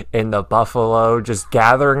bear and the buffalo just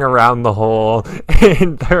gathering around the hole,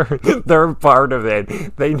 and they're part of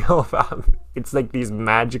it. They know about it's like these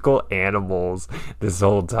magical animals this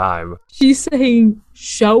whole time. She's saying,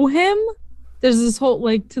 "Show him." There's this whole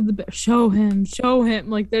like to the bear, show him.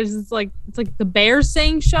 Like there's this like it's like the bear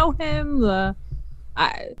saying, "Show him."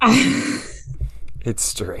 It's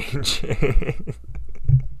strange. We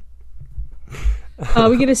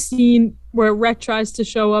get a scene where Rhett tries to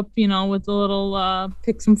show up, with a little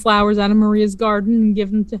pick some flowers out of Maria's garden and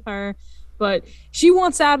give them to her. But she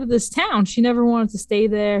wants out of this town. She never wanted to stay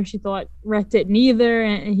there. She thought Rhett didn't either.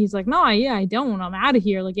 And he's like, no, yeah, I don't. I'm out of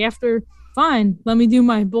here. Like fine, let me do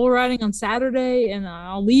my bull riding on Saturday and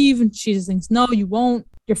I'll leave. And she just thinks, no, you won't.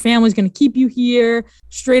 Your family's going to keep you here.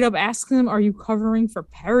 Straight up asks him, are you covering for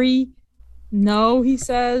Perry? No, he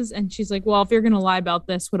says. And she's like, well, if you're going to lie about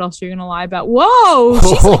this, what else are you going to lie about? Whoa,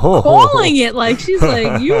 she's like calling it. Like, she's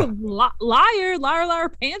like, you liar,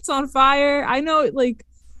 pants on fire. I know, like,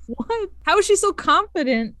 what? How is she so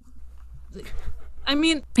confident? I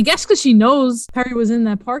mean, I guess because she knows Perry was in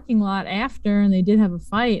that parking lot after and they did have a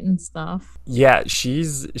fight and stuff. Yeah,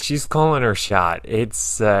 she's calling her shot.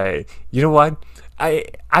 It's, you know what?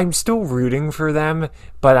 I'm still rooting for them,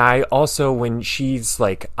 but I also, when she's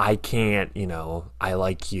like, I can't, I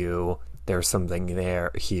like you, there's something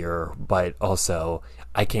here, but also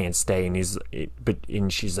I can't stay, and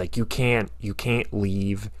she's like, you can't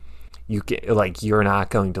leave, you're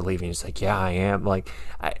not going to leave, and he's like, yeah, I am. Like,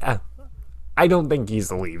 I don't think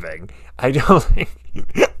he's leaving. I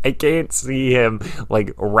can't see him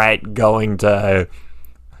like Rhett going to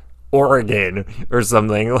Oregon or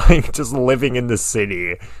something, like just living in the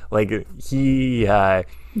city. Like he's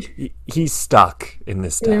stuck in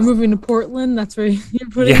this town. You're moving to Portland. That's where you're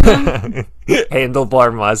putting him.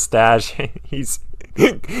 Handlebar mustache. He's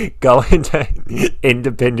going to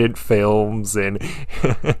independent films and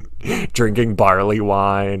drinking barley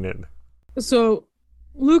wine. And so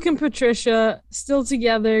Luke and Patricia still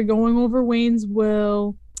together, going over Wayne's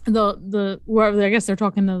will. The wherever I guess they're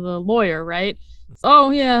talking to the lawyer, right? Oh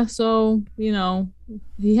yeah, so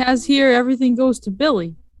he has here everything goes to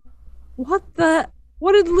Billy. What the?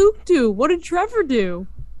 What did Luke do? What did Trevor do?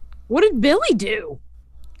 What did Billy do?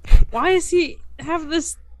 Why does he have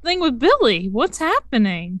this thing with Billy? What's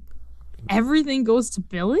happening? Everything goes to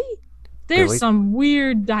Billy? There's Billy, some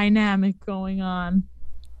weird dynamic going on.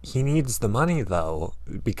 he needs the money though,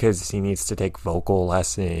 because he needs to take vocal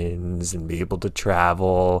lessons and be able to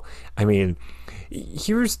travel. I mean,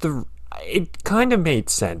 here's the it kind of made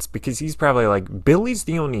sense because he's probably like, Billy's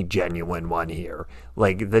the only genuine one here.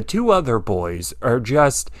 Like, the two other boys are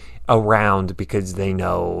just around because they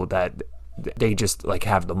know that they just like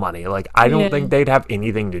have the money. Like, I don't Yeah. think they'd have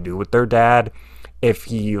anything to do with their dad if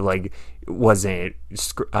he like wasn't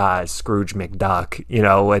Scrooge McDuck,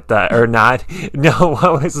 with the or not. No,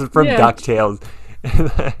 what was it from Yeah. DuckTales?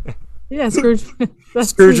 Yeah, Scrooge. That's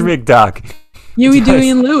Scrooge McDuck. Huey, Dewey,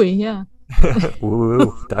 and Louie. Yeah.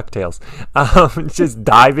 Woo, DuckTales. Just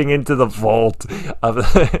diving into the vault of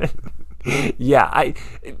yeah,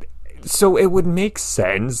 so it would make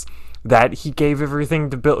sense that he gave everything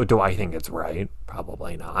to Bill. Do I think it's right?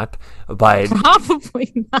 Probably not. But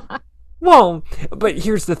Probably not. well, but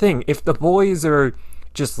here's the thing. If the boys are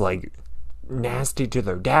just like nasty to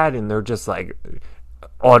their dad and they're just like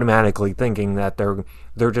automatically thinking that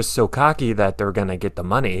they're just so cocky that they're gonna get the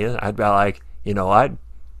money, I'd be like, you know what?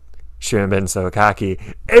 Shouldn't have been so cocky.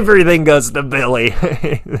 Everything goes to Billy.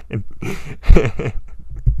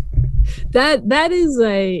 That is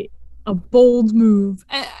a bold move.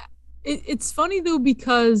 It's funny though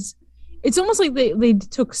because it's almost like they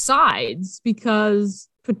took sides because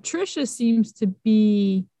Patricia seems to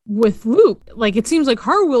be with Luke. Like, it seems like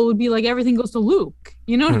her will would be like everything goes to Luke.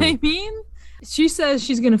 You know what I mean? She says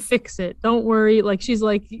she's gonna fix it. Don't worry. Like, she's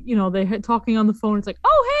like, they're talking on the phone. It's like,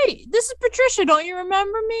 oh hey, this is Patricia. Don't you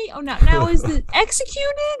remember me? Oh, now is it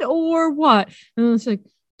executed or what? And it's like,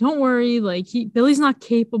 don't worry. Like, Billy's not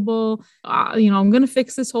capable. I'm gonna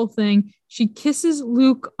fix this whole thing. She kisses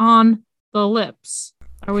Luke on the lips.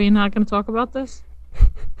 Are we not gonna talk about this?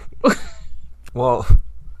 Well,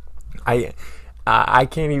 I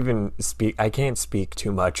can't even speak. I can't speak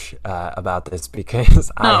too much about this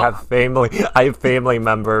because I have family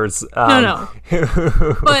members. No.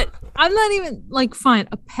 But I'm not even like, fine,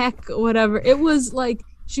 a peck or whatever. It was like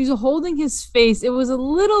she's holding his face. It was a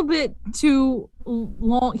little bit too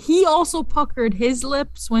long. He also puckered his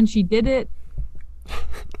lips when she did it.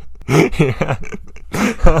 Yeah.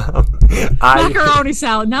 Macaroni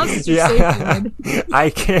salad. Now it's your safe word. I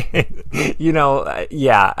can't.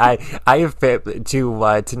 I have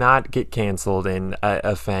to not get canceled and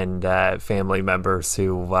offend family members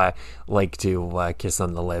who like to kiss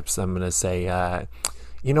on the lips. I'm gonna say,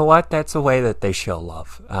 you know what? That's a way that they show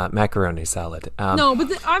love. Macaroni salad. No, but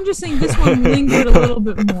I'm just saying this one lingered a little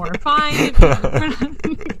bit more. Fine.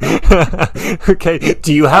 Okay.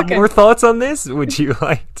 Do you have more thoughts on this? Would you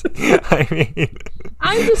like to? I mean,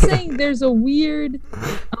 I'm just saying there's a weird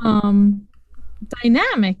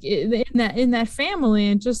dynamic in that family,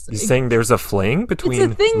 and just you're saying there's a fling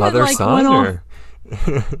between mother that, son, or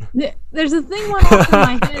there's a thing went off in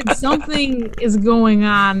my head. Something is going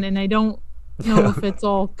on, and I don't know if it's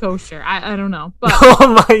all kosher. I don't know. But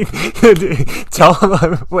oh my!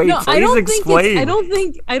 Wait, no, please explain.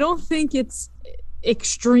 I don't think it's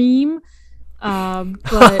extreme.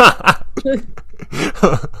 But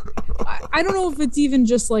I don't know if it's even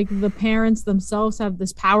just like the parents themselves have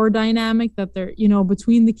this power dynamic that they're,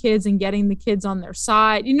 between the kids and getting the kids on their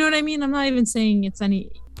side. You know what I mean? I'm not even saying it's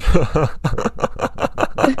any.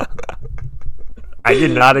 I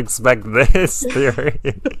did not expect this theory.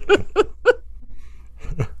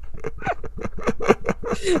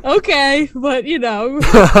 Okay, but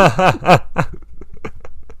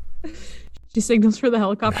she signals for the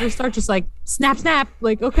helicopter to start, just like snap, snap.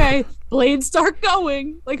 Like, okay, blades start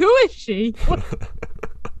going. Like, who is she?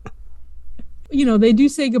 They do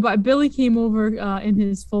say goodbye. Billy came over in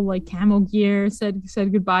his full like camo gear, said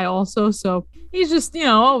goodbye also. So he's just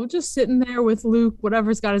just sitting there with Luke,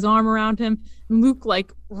 whatever's got his arm around him. And Luke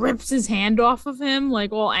like rips his hand off of him,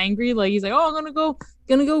 like all angry. Like, he's like, oh, I'm gonna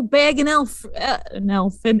go bag an elk for Dad.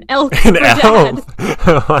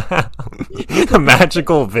 Wow. A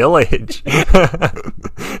magical village.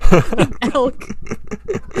 Elk.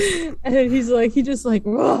 And he just like,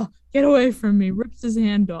 Get away from me. Rips his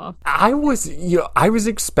hand off. I was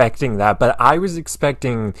expecting that, but I was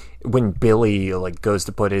expecting when Billy like goes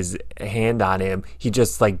to put his hand on him, he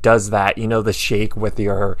just like does that, the shake with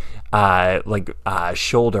your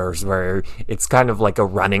shoulders, where it's kind of like a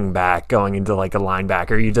running back going into like a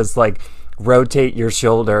linebacker. You just like rotate your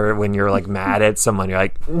shoulder when you're like mad at someone. You're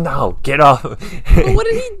like, no, get off. But what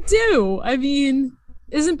did he do? I mean,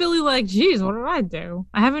 isn't Billy like, geez, what did I do?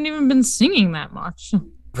 I haven't even been singing that much.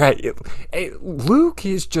 Right. Luke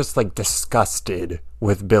is just like disgusted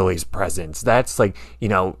with Billy's presence. That's like,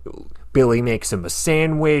 Billy makes him a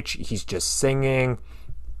sandwich. He's just singing.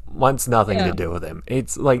 Wants nothing to do with him.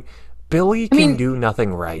 It's like Billy can do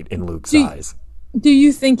nothing right in Luke's eyes. Do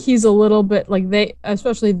you think he's a little bit like they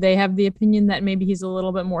have the opinion that maybe he's a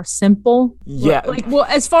little bit more simple? Yeah. Like, well,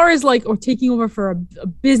 as far as like, or taking over for a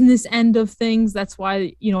business end of things, that's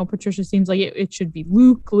why, Patricia seems like it should be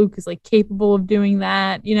Luke. Luke is like capable of doing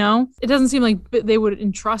that, It doesn't seem like they would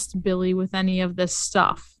entrust Billy with any of this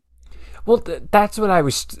stuff. Well, that's what I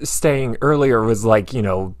was saying earlier was like,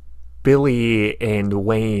 Billy and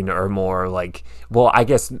Wayne are more like, well, I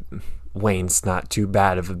guess Wayne's not too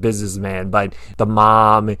bad of a businessman, but the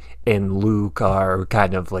mom and Luke are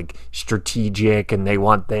kind of like strategic and they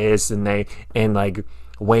want this, and like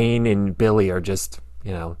Wayne and Billy are just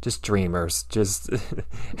dreamers, just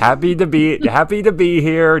happy to be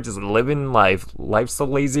here, just living life. Life's a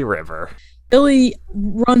lazy river. Billy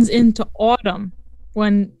runs into Autumn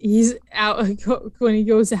when he's out, when he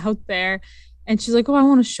goes out there, and she's like, "Oh, I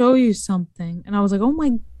want to show you something," and I was like, "Oh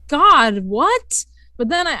my God, what?" But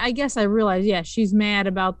then I guess I realized, yeah, she's mad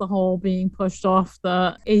about the whole being pushed off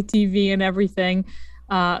the ATV and everything.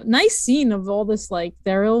 Nice scene of all this, like,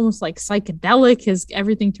 they're almost like psychedelic.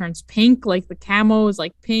 Everything turns pink, like the camo is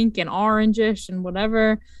like pink and orangish and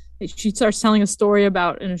whatever. She starts telling a story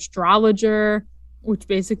about an astrologer, which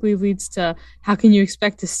basically leads to, how can you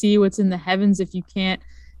expect to see what's in the heavens if you can't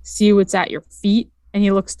see what's at your feet? And he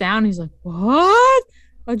looks down, he's like, what?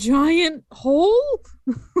 A giant hole?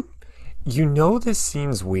 This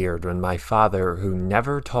seems weird when my father, who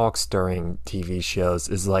never talks during TV shows,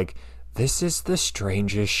 is like, this is the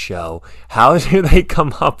strangest show. How do they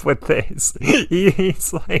come up with this?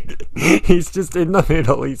 He's like, he's just in the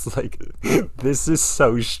middle. He's like, this is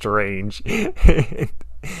so strange.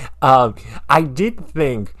 I did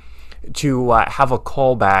think to have a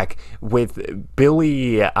callback with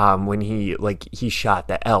Billy when he shot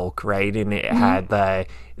the elk, right? And it had the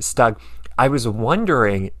stuck. I was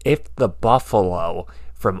wondering if the buffalo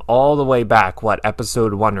from all the way back,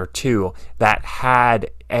 episode 1 or 2, that had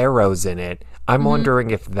arrows in it, I'm wondering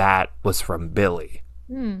if that was from Billy.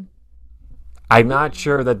 I'm not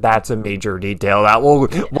sure that that's a major detail. That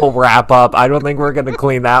we'll wrap up. I don't think we're going to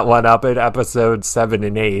clean that one up in episode 7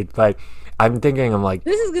 and 8, but I'm like,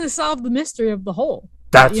 this is going to solve the mystery of the hole.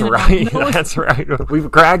 That's right. That's right.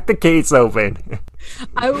 We've cracked the case open.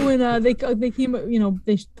 When they came,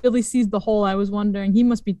 Billy sees the hole. I was wondering, he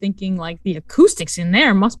must be thinking like the acoustics in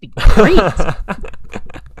there must be great.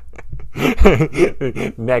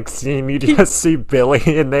 Next scene, you just see Billy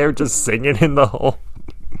in there just singing in the hole.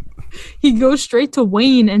 He goes straight to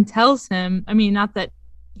Wayne and tells him. I mean, not that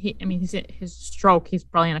he's his stroke. He's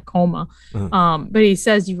probably in a coma. But he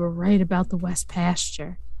says, "You were right about the West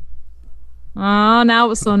Pasture." Oh,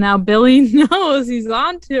 now Billy knows, he's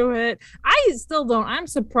onto it. I still don't. I'm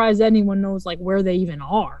surprised anyone knows like where they even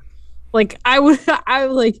are. Like I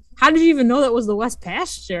like, how did you even know that was the West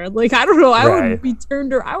Pasture? Like, I don't know. I would be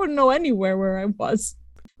turned, or I wouldn't know anywhere where I was.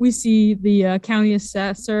 We see the county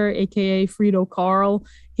assessor, aka Frito Carl.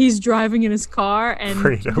 He's driving in his car, and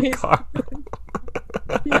Frito Carl.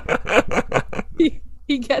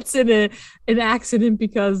 he gets in an accident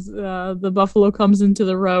because the buffalo comes into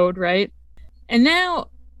the road, right? And now,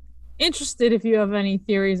 interested if you have any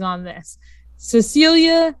theories on this.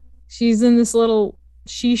 Cecilia, she's in this little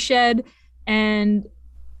she shed, and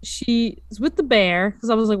she's with the bear, because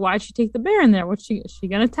I was like, why'd she take the bear in there? Is she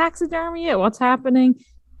gonna taxidermy it? What's happening?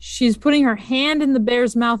 She's putting her hand in the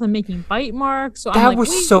bear's mouth and making bite marks. So that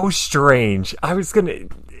was so strange. I was gonna,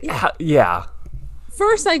 yeah.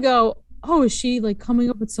 First I go, oh, is she like coming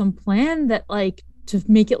up with some plan that like to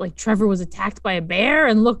make it like Trevor was attacked by a bear,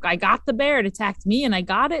 and look, I got the bear, it attacked me and I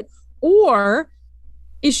got it? Or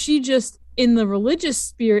is she just in the religious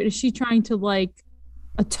spirit? Is she trying to like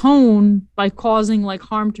atone by causing like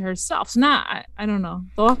harm to herself? So now I don't know.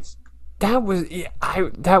 Thoughts? That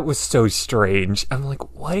was so strange. I'm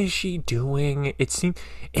like, what is she doing?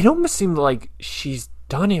 It almost seemed like she's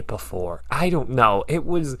done it before. I don't know. It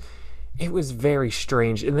was very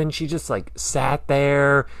strange. And then she just like sat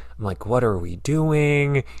there. I'm like, what are we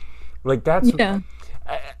doing? Like, that's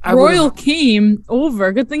I would Royal have. came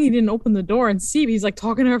over. Good thing he didn't open the door and see. He's like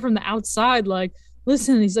talking to her from the outside, like,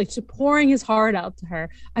 listen, he's like just pouring his heart out to her.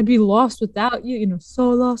 I'd be lost without you, so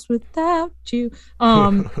lost without you.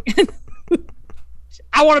 I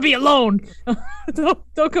want to be alone.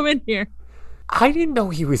 Don't come in here. I didn't know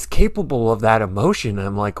he was capable of that emotion.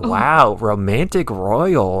 I'm like, Oh, wow, romantic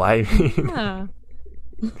royal. I mean, yeah.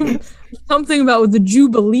 Something about with the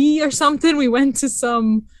Jubilee or something. We went to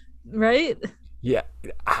some, right? yeah,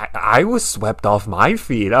 I was swept off my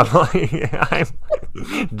feet. I'm like,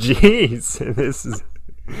 jeez, this is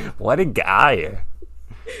what a guy.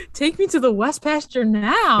 Take me to the West Pasture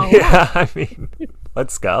now. Yeah, I mean,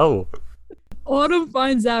 let's go. Autumn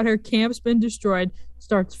finds out her camp's been destroyed,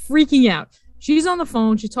 starts freaking out. She's on the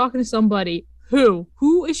phone. She's talking to somebody. Who?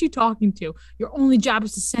 Who is she talking to? Your only job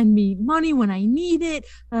is to send me money when I need it.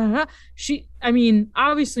 I mean,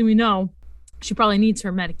 obviously we know she probably needs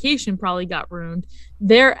her medication, probably got ruined.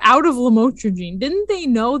 They're out of lamotrigine. Didn't they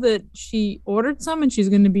know that she ordered some and she's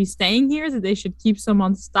going to be staying here, that they should keep some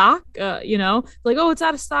on stock? Like, oh, it's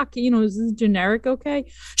out of stock. Is this generic? Okay.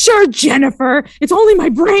 Sure, Jennifer. It's only my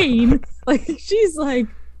brain. Like, she's like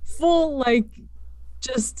full, like,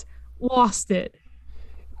 just lost it.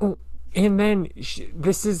 And then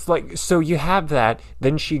this is like, so you have that.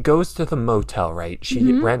 Then she goes to the motel, right?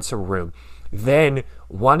 She rents a room. Then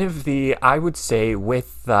one of the, I would say,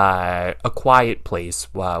 with A Quiet Place,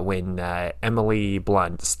 when Emily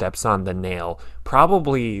Blunt steps on the nail,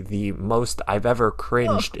 probably the most I've ever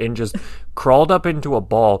cringed and just crawled up into a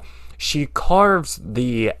ball. She carves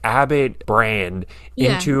the Abbott brand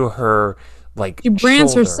into her, like, she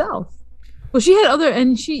brands shoulder. herself. Well, she had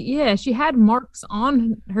and she had marks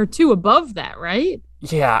on her too above that, right?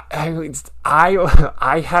 Yeah,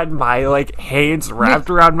 I had my like hands wrapped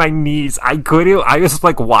around my knees. I couldn't. I was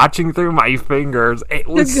like watching through my fingers. It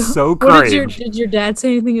was so cringe. Did your dad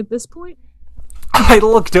say anything at this point? I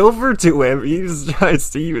looked over to him. He's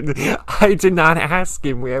just even. I did not ask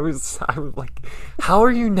him. I was like, how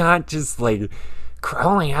are you not just like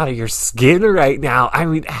crawling out of your skin right now? I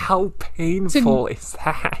mean, how painful is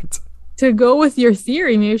that? To go with your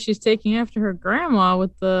theory, maybe she's taking after her grandma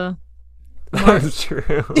with the. That's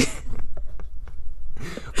true.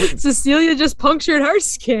 Cecilia just punctured her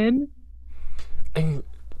skin. I mean,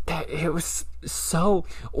 it was so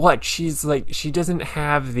what she's like. She doesn't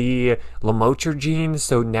have the lamotrigine,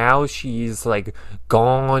 so now she's like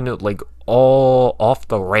gone, like all off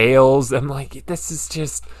the rails. I'm like, this is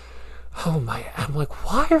just. Oh my! I'm like,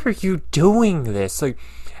 why are you doing this? Like,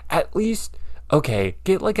 at least. Okay,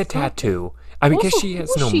 get like a tattoo. I mean, because she has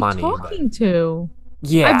no money. Who's she talking to?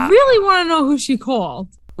 Yeah, I really want to know who she called.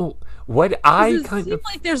 well, what I kind seems of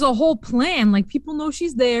like there's a whole plan. Like, people know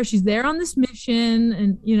she's there. She's there on this mission,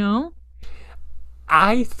 and.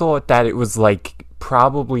 I thought that it was like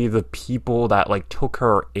probably the people that like took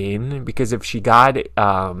her in, because if she got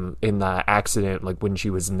in the accident like when she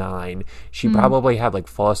was 9, she probably had like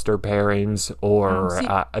foster parents or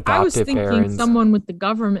adoptive I was thinking parents. someone with the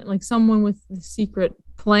government, like someone with the secret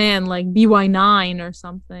plan, like BY9 or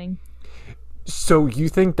something. So you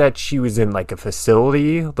think that she was in like a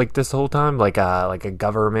facility like this whole time, like a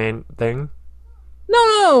government thing?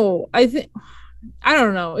 No, I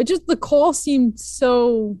don't know. It just, the call seemed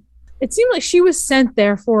so. It seemed like she was sent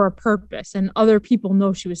there for a purpose, and other people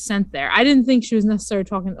know she was sent there. I didn't think she was necessarily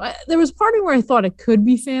talking. There was part of me where I thought it could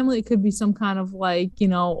be family. It could be some kind of like,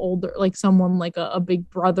 older, like someone like a big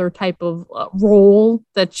brother type of role,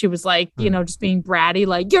 that she was like, just being bratty,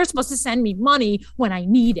 like, you're supposed to send me money when I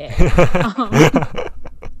need it.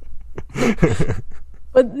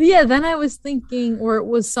 But yeah, then I was thinking, or it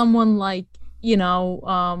was someone like,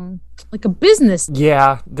 like a business.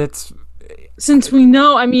 Yeah, that's. Since we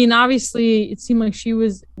know, I mean, obviously, it seemed like she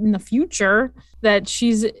was in the future, that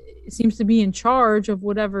seems to be in charge of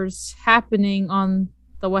whatever's happening on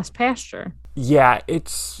the West Pasture. Yeah,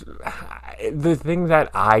 it's the thing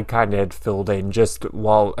that I kind of had filled in just,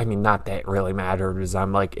 well, I mean, not that it really mattered, is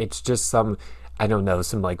I'm like, it's just some, I don't know,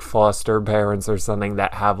 some like foster parents or something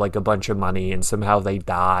that have like a bunch of money and somehow they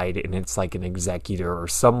died, and it's like an executor or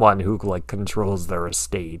someone who like controls their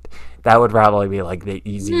estate. That would probably be like the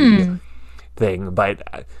easy thing,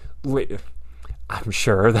 but I'm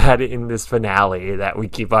sure that in this finale that we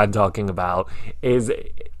keep on talking about is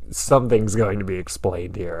something's going to be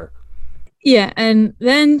explained here. Yeah, and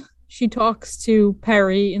then she talks to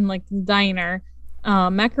Perry in like the diner,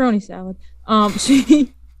 macaroni salad.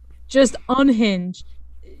 She just unhinged.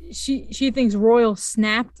 She thinks Royal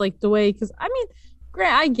snapped, like the way, because I mean,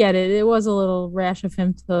 Grant, I get it. It was a little rash of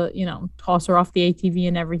him to, toss her off the ATV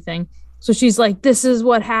and everything. So she's like, this is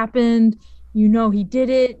what happened. He did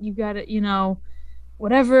it. You got it,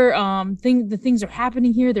 whatever the things are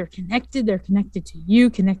happening here, they're connected to you,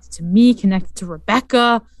 connected to me, connected to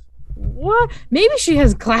Rebecca. What? Maybe she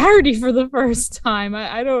has clarity for the first time.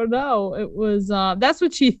 I don't know. It was that's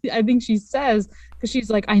what I think she says, because she's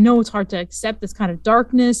like, I know it's hard to accept this kind of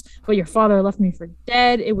darkness, but your father left me for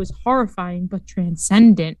dead. It was horrifying but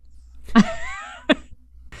transcendent.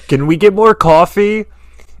 Can we get more coffee?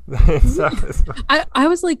 I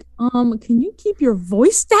was like, can you keep your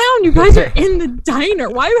voice down? You guys are in the diner.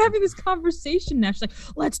 Why are you having this conversation now? She's like,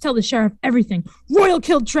 let's tell the sheriff everything. Royal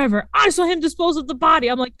killed Trevor. I saw him dispose of the body.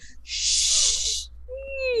 I'm like, shh.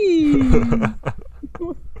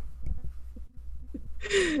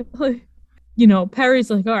 Like, Perry's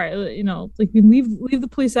like, all right, like, leave the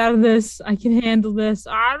police out of this. I can handle this.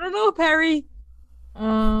 I don't know, Perry.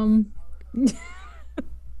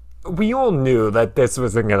 We all knew that this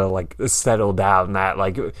wasn't gonna like settle down. That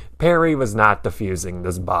like Perry was not defusing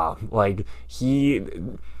this bomb. Like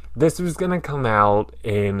this was gonna come out,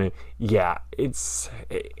 and yeah,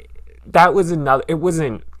 that was another. It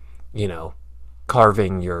wasn't,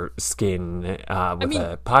 carving your skin with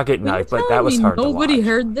a pocket knife, but that was hard to watch. Nobody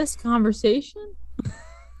heard this conversation.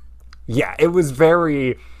 Yeah, it was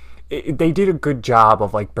very. They did a good job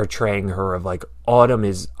of like portraying her of like Autumn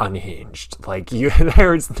is unhinged. Like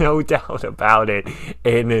there's no doubt about it.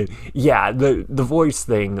 And yeah, the voice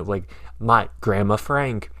thing, like my grandma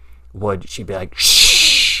Frank she'd be like,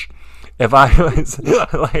 shh. If I was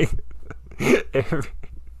like, if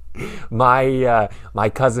my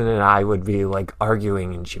cousin and I would be like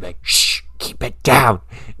arguing, and she'd be like, shh, keep it down.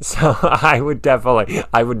 So I would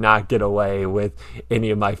not get away with any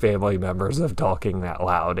of my family members of talking that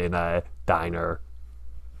loud in a diner.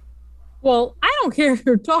 Well, I don't care if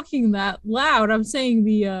you're talking that loud. I'm saying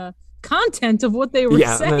the content of what they were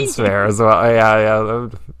saying. Yeah, that's fair as well. Yeah,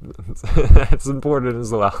 that's important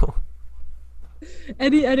as well.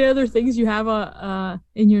 Any other things you have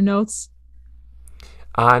in your notes?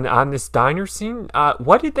 On this diner scene,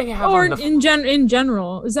 what did they have? Or in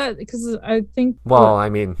general, is that because I think? Well, I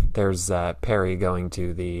mean, there's Perry going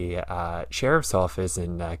to the sheriff's office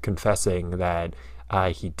and confessing that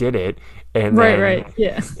he did it, and right,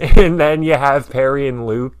 yeah. And then you have Perry and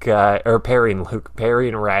Red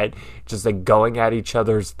just like going at each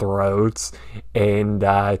other's throats,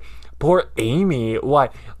 and poor Amy,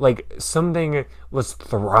 like something was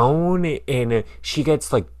thrown and she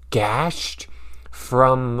gets like gashed.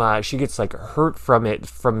 She gets like hurt from it,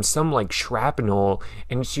 from some like shrapnel,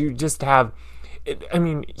 and she just have. I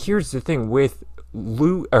mean, here's the thing with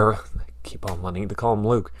Luke, or I keep on wanting to call him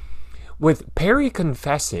Luke. With Perry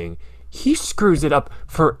confessing, he screws it up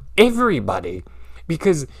for everybody,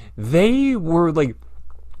 because they were like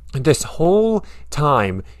this whole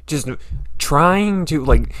time just trying to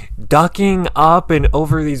like ducking up and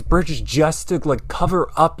over these bridges just to like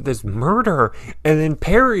cover up this murder, and then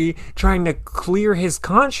Perry trying to clear his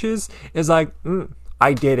conscience is like,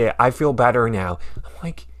 I did it, I feel better now. I'm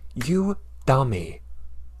like, you dummy.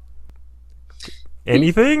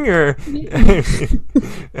 Anything? Or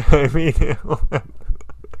I mean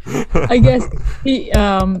I guess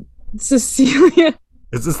Cecilia,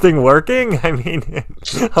 is this thing working? I mean,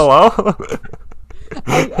 hello?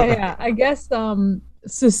 I guess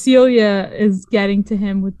Cecilia is getting to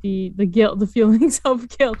him with the guilt, the feelings of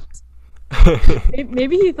guilt.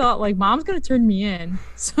 Maybe he thought like, Mom's gonna turn me in.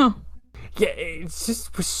 So yeah, it's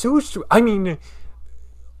just was so. I mean,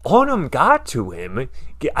 Autumn got to him.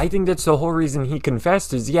 I think that's the whole reason he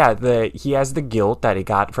confessed is he has the guilt that he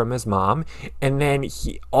got from his mom, and then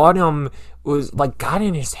Autumn was like got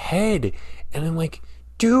in his head, and I'm like,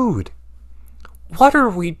 dude, what are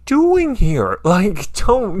we doing here? Like,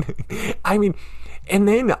 don't. I mean, and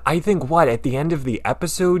then I think at the end of the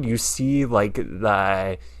episode you see like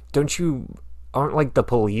aren't like the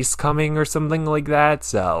police coming or something like that?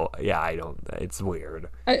 So yeah, it's weird.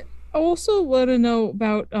 I also want to know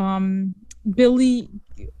about Billy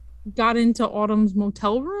got into Autumn's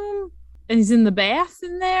motel room and he's in the bath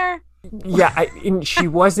in there. Yeah, and she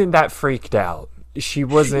wasn't that freaked out. She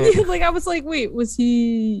wasn't. Like, I was like, wait, was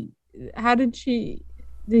he? How did she?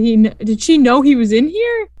 Did she know he was in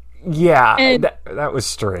here? Yeah, and that was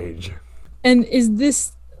strange. And is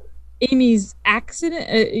this Amy's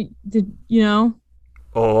accident? Did you know?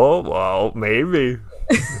 Oh well, maybe.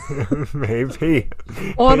 Maybe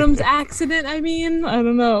Autumn's accident. I mean, I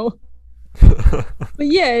don't know. But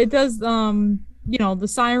yeah, it does. The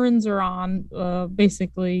sirens are on,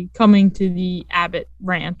 basically coming to the Abbott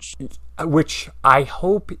Ranch, which I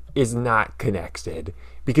hope is not connected,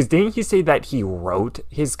 Because didn't he say that he wrote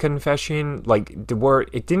his confession? Like,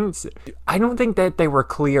 it didn't. I don't think that they were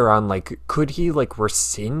clear on like, could he like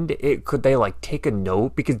rescind it? Could they like take a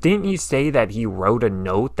note? Because didn't he say that he wrote a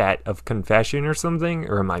note that of confession or something?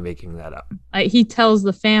 Or am I making that up? He tells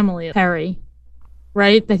the family, Perry,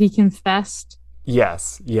 right, that he confessed.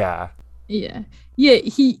 Yes. Yeah. Yeah, yeah.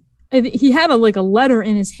 He had a letter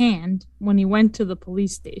in his hand when he went to the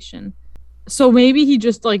police station. So maybe he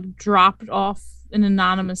just like dropped off an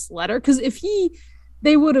anonymous letter, because if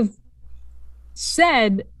they would have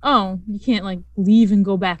said, oh, you can't like leave and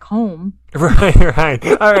go back home. Right.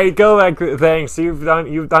 All right, go back. Thanks. You've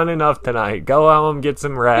done enough tonight. Go home, get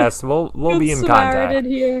some rest. We'll be in contact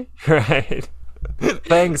here. Right.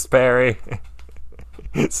 Thanks, Perry.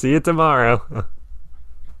 See you tomorrow.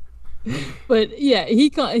 But yeah, he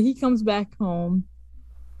comes back home,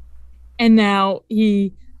 and now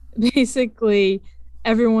he basically,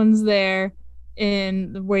 everyone's there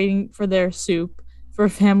and waiting for their soup for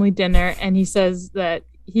family dinner, and he says that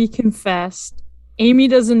he confessed. Amy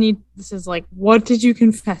doesn't need. This is like, what did you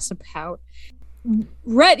confess about?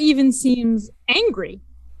 Rhett even seems angry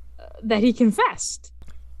that he confessed.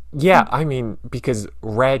 Yeah, I mean, because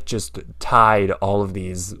Rhett just tied all of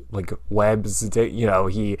these like webs.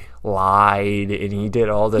 He lied and he did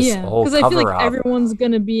all this whole cover up. Because I feel like everyone's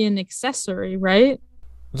gonna be an accessory, right?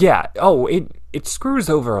 Yeah. Oh, it screws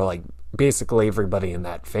over like basically everybody in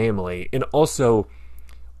that family. And also,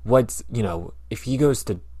 if he goes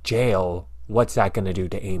to jail, what's that going to do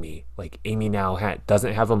to Amy? Like, Amy now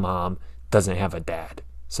doesn't have a mom, doesn't have a dad.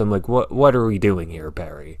 So I'm like, what are we doing here,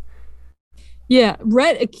 Perry? Yeah,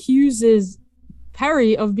 Rhett accuses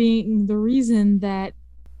Perry of being the reason that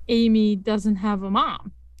Amy doesn't have a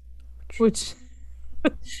mom, which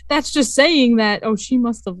that's just saying that, oh, she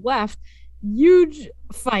must have left. Huge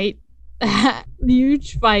fight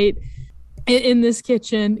in this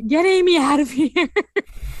kitchen. Get Amy out of here.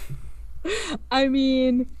 I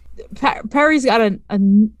mean, Perry's got a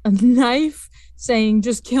knife saying,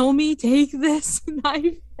 just kill me, take this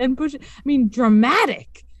knife and push it. I mean,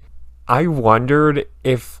 dramatic. I wondered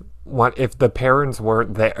if the parents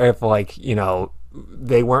weren't there, if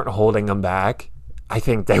they weren't holding them back. I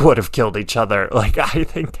think they would have killed each other. Like, I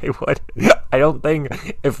think they would. I don't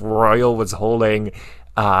think if Royal was holding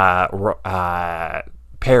Perry,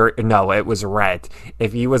 no, it was Rhett.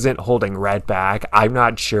 If he wasn't holding Rhett back, I'm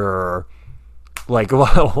not sure like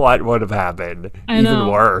what would have happened. Even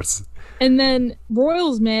worse. And then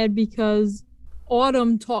Royal's mad because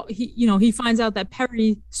Autumn he finds out that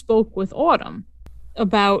Perry spoke with Autumn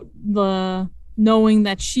about knowing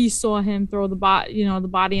that she saw him throw the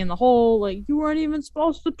body in the hole. Like, you weren't even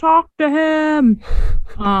supposed to talk to him.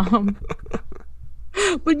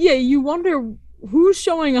 But yeah, you wonder who's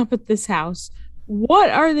showing up at this house. What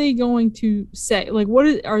are they going to say? Like,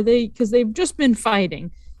 are they? Because they've just been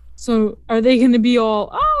fighting. So are they going to be all,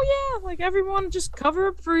 oh yeah, like everyone just cover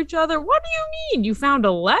up for each other? What do you mean? You found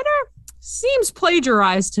a letter? Seems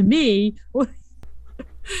plagiarized to me.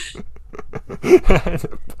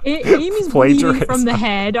 Amy's bleeding from the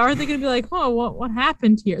head. Are they going to be like, oh, what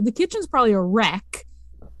happened here? The kitchen's probably a wreck,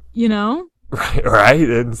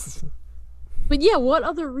 Right. But yeah, what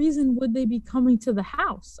other reason would they be coming to the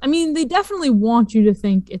house? I mean, they definitely want you to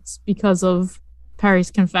think it's because of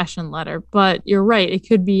Perry's confession letter, but you're right. It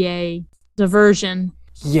could be a diversion.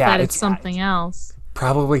 Yeah, that it's something else.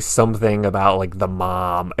 Probably something about like the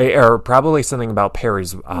mom, or probably something about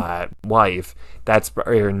Perry's wife. That's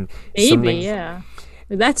maybe, yeah.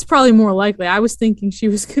 That's probably more likely. I was thinking she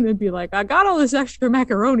was gonna be like, I got all this extra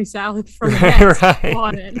macaroni salad from the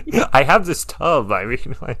right. I have this tub. I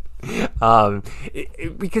mean,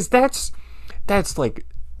 because that's like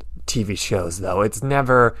TV shows though. It's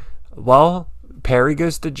never, well, Perry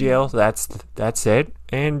goes to jail. That's it,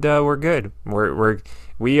 and we're good. We're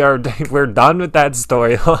done with that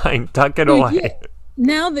storyline. Tuck it away. Yeah.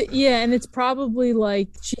 Now that, and it's probably like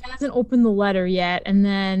she hasn't opened the letter yet, and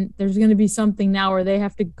then there's going to be something now where they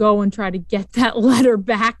have to go and try to get that letter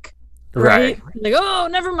back. Right? Like, oh,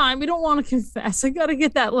 never mind. We don't want to confess. I got to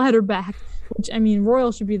get that letter back. Which, I mean,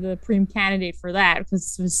 Royal should be the prime candidate for that because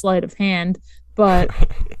it's a sleight of hand. But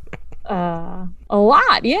a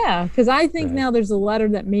lot, yeah. Because I think now there's a letter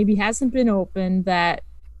that maybe hasn't been opened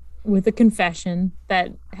with a confession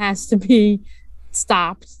that has to be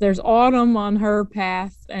stopped. There's Autumn on her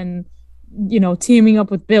path and, teaming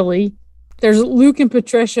up with Billy. There's Luke and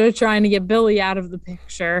Patricia trying to get Billy out of the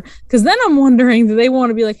picture. Because then I'm wondering, do they want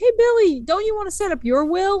to be like, hey, Billy, don't you want to set up your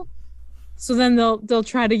will? So then they'll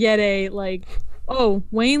try to get a, like, oh,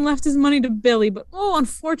 Wayne left his money to Billy, but,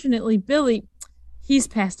 unfortunately, Billy, he's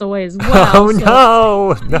passed away as well. Oh,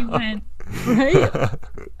 no. right?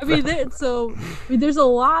 I mean, there's a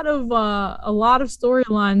lot of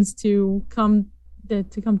storylines to come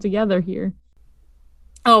together here.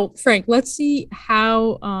 Oh, Frank, let's see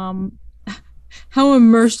how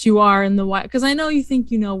immersed you are in the Wyoming, because I know you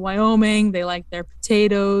think you know Wyoming. They like their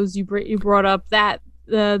potatoes. You brought up that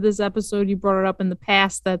this episode. You brought it up in the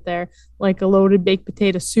past that they're like a loaded baked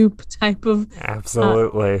potato soup type of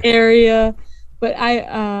Absolutely. area. But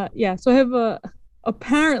so I have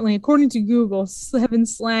apparently, according to Google, 7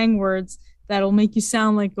 slang words that'll make you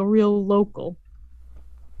sound like a real local.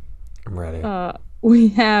 I'm ready. We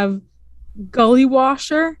have gully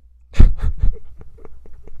washer.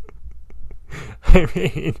 I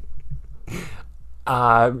mean,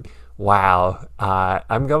 wow.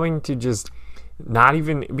 I'm going to just not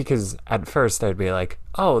even, because at first I'd be like,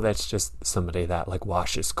 oh, that's just somebody that like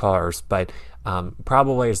washes cars, but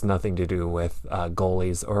probably has nothing to do with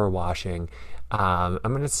goalies or washing. I'm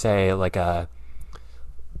gonna say like a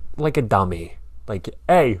dummy. Like,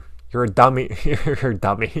 hey, you're a dummy. You're a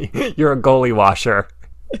dummy. You're a goalie washer.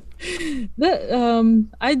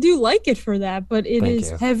 I do like it for that, but it Thank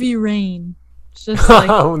is you. heavy rain. It's just like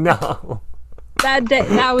Oh no. that day.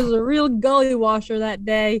 That was a real gully washer that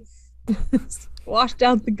day. Washed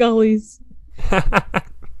out the gullies.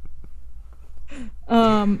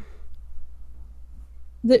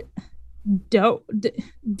 The dout.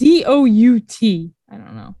 D-O-U-T. I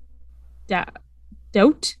don't know. Dout.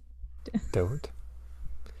 Don't.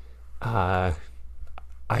 I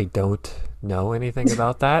don't know anything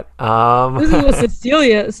about that. This is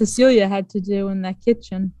what Cecilia had to do in that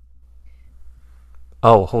kitchen.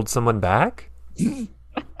 Oh, hold someone back?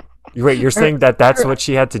 Wait, you're saying that's what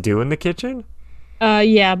she had to do in the kitchen?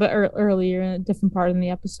 Yeah, but earlier in a different part in the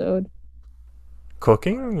episode,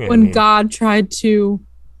 Cooking? when God tried to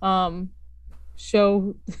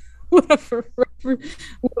show whatever.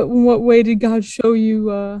 What way did God show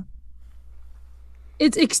you?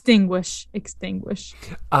 It's extinguish.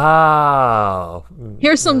 Oh.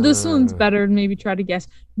 Here's some. This one's better. Maybe try to guess.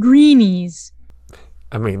 Greenies.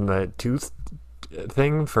 I mean, the tooth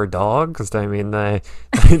thing for dogs. I mean, they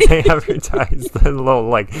advertise the little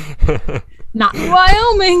like. Not in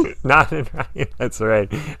Wyoming. Not in. That's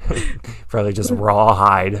right. Probably just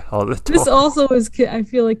rawhide all the time. This also is, I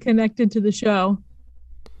feel like, connected to the show.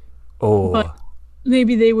 Oh. But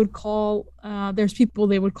maybe they would call. There's people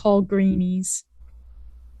they would call greenies.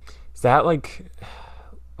 Is that like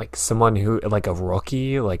someone who like a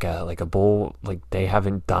rookie, like a bull, like they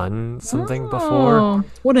haven't done something before?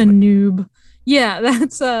 What a noob. Yeah,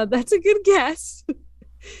 that's a good guess.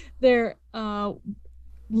 They're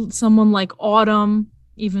someone like Autumn,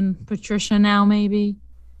 even Patricia now maybe.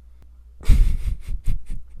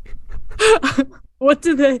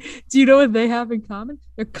 Do you know what they have in common?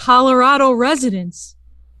 They're Colorado residents.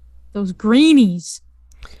 Those greenies.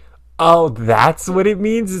 Oh, that's what it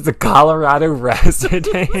means? It's a Colorado resident.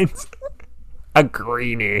 A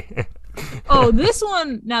greenie. Oh, this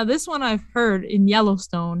one I've heard in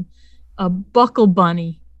Yellowstone. A buckle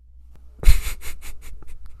bunny.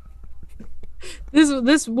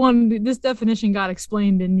 This definition got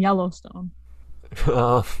explained in Yellowstone.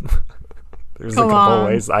 There's a couple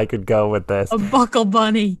ways I could go with this. A buckle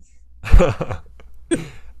bunny.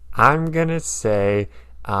 I'm gonna say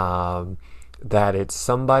that it's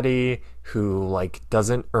somebody who like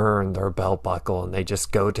doesn't earn their belt buckle and they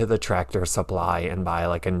just go to the Tractor Supply and buy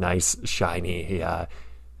like a nice shiny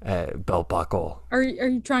belt buckle. Are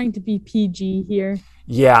you trying to be PG here?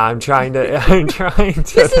 Yeah, I'm trying to.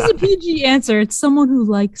 This is a PG answer. It's someone who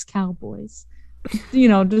likes cowboys.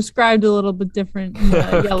 Described a little bit different in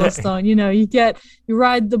Yellowstone. You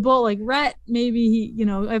ride the bull like Rhett. Maybe he,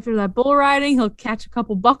 after that bull riding, he'll catch a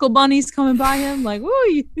couple buckle bunnies coming by him. Like, whoa,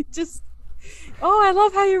 you just, oh, I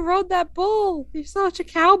love how you rode that bull. You're such a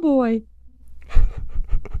cowboy.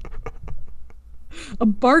 A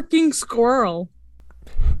barking squirrel.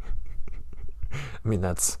 I mean,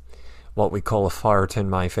 that's what we call a fart in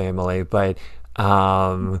my family, but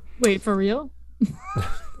wait, for real?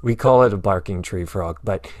 We call it a barking tree frog,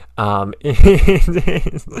 but I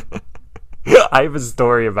have a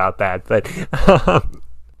story about that. But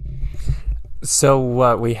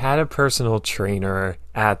so we had a personal trainer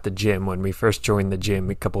at the gym when we first joined the gym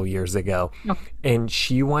a couple years ago, and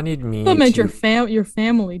she wanted me. That meant your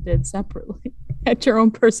family did separately. Had your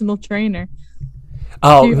own personal trainer.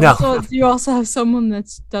 Oh, do you also have someone that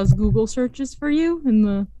does Google searches for you in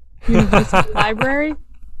the university library?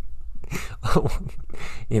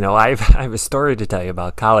 I have a story to tell you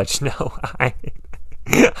about college. No,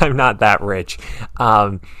 I'm not that rich.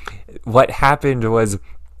 What happened was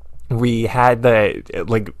we had they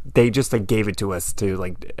just like gave it to us to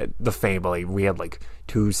like the family. We had like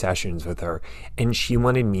 2 sessions with her, and she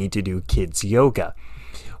wanted me to do kids yoga.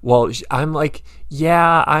 Well, I'm like,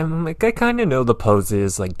 yeah, I kind of know the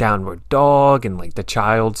poses, like downward dog and like the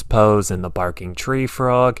child's pose and the barking tree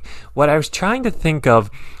frog. What I was trying to think of,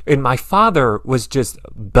 and my father was just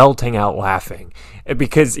belting out laughing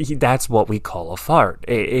because that's what we call a fart.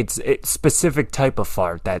 It's specific type of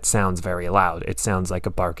fart that sounds very loud. It sounds like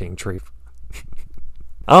a barking tree.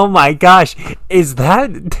 Oh my gosh, is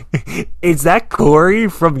that Corey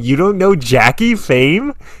from You Don't Know Jackie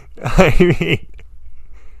fame? I mean,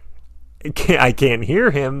 I can't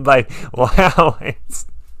hear him, but wow,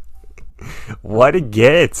 what a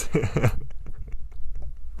get. You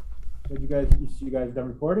guys done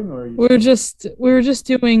recording, or we were just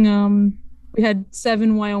doing we had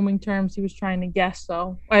 7 Wyoming terms he was trying to guess,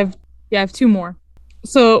 so I have 2 more.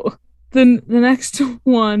 So the next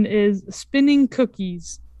one is spinning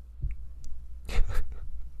cookies.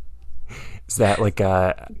 Is that like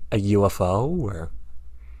a UFO or?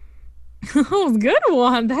 Oh, good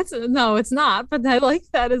one. No, it's not, but I like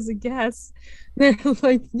that as a guess. They're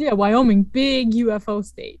like, yeah, Wyoming, big UFO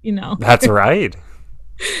state, you know. That's right.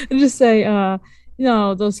 And just say,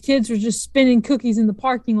 those kids were just spinning cookies in the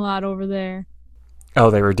parking lot over there.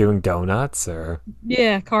 Oh, they were doing donuts, or?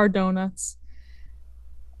 Yeah, car donuts.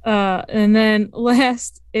 And then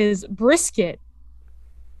last is brisket.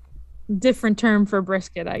 Different term for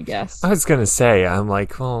brisket, I guess. I was gonna say, I'm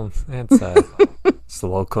like, well, it's a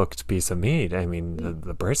slow cooked piece of meat. I mean,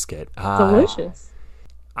 the brisket, delicious.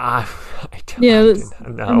 I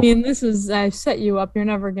don't know. I mean, I set you up. You're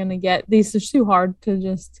never gonna get these. Are too hard to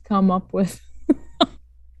just come up with.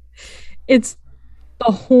 It's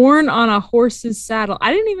the horn on a horse's saddle.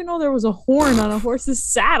 I didn't even know there was a horn on a horse's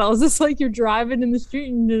saddle. Is this like you're driving in the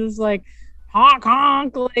street and you're just like honk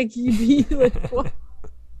honk, like you'd be like what?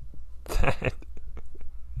 That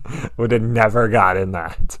would have never gotten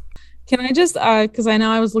that. Can I just because I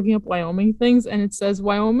know I was looking up Wyoming things, and it says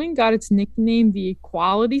Wyoming got its nickname the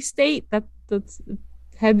Equality State. That's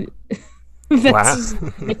his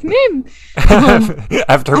nickname.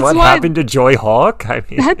 After what happened to Joy Hawk, I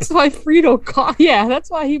mean, that's why Frito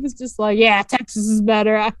that's why he was just like, yeah, Texas is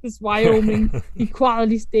better at this Wyoming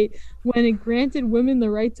Equality State when it granted women the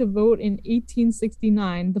right to vote in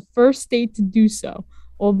 1869, the first state to do so.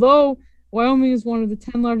 Although Wyoming is one of the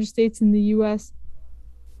 10 largest states in the U.S.,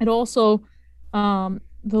 it also it's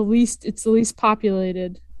the least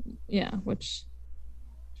populated. Yeah, which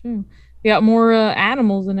true. We got more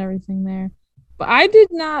animals and everything there. But I did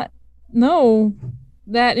not know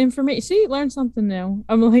that information. See, learned something new.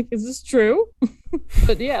 I'm like, is this true?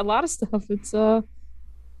 But yeah, a lot of stuff. It's the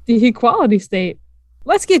Equality State.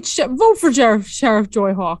 Let's vote for Sheriff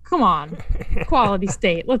Joy Hawk. Come on, Equality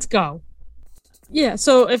State. Let's go. Yeah,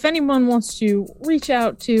 so if anyone wants to reach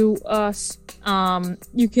out to us,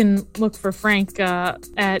 you can look for Frank at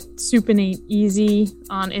Supinateeasy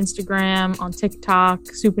on Instagram, on TikTok,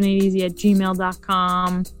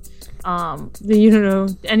 supinateeasy@gmail.com.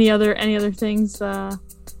 Any other things?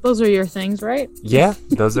 Those are your things, right? Yeah,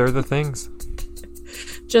 those are the things.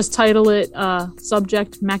 Just title it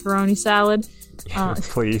subject macaroni salad.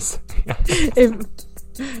 Please.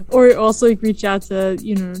 Or also you can reach out to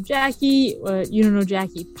Jackie,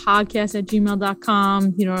 Jackie podcast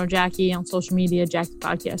 @gmail.com, Jackie on social media, Jackie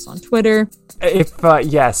Podcast on Twitter. If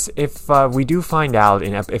we do find out,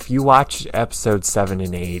 if you watch episodes 7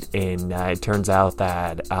 and 8 and it turns out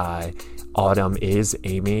that Autumn is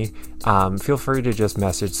Amy, feel free to just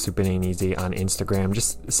message Supinateeasy on Instagram.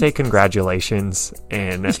 Just say congratulations,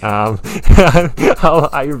 and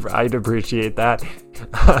I'd appreciate that.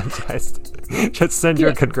 Just send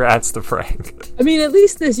your congrats to Frank. I mean, at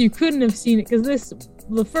least you couldn't have seen it because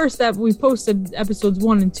the first that we posted episodes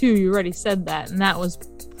 1 and 2, you already said that, and that was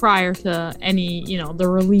prior to any the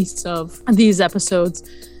release of these episodes.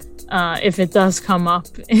 If it does come up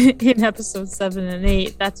in episodes 7 and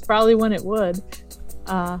 8, that's probably when it would.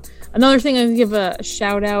 Another thing I can give a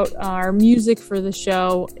shout out, our music for the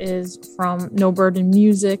show is from No Burden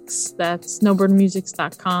Musics. That's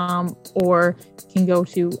noburdenmusics.com, or you can go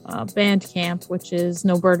to Bandcamp, which is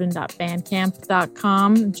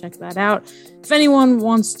noburden.bandcamp.com, and check that out. If anyone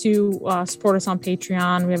wants to support us on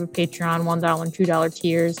Patreon, we have a Patreon, $1 and $2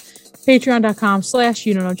 tiers.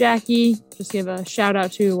 Patreon.com/YouDon'tKnowJackie. Just give a shout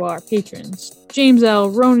out to our patrons: James L,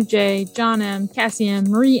 Rona J, John M, Cassie M,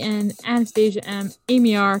 Marie N, Anastasia M,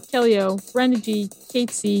 Amy R, Kelly O, Brenda G, Kate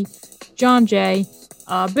C, John J.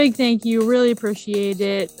 Big thank you. Really appreciate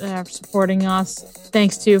it for supporting us.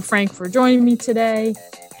 Thanks to Frank for joining me today.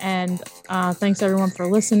 And thanks everyone for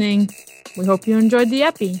listening. We hope you enjoyed the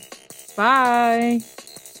epi. Bye.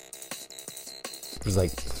 There's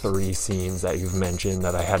like 3 scenes that you've mentioned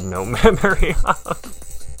that I had no memory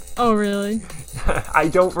of. Oh, really? I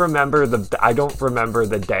don't remember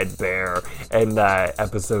the dead bear in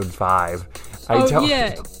episode 5.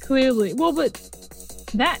 Yeah, clearly. Well, but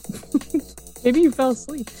that maybe you fell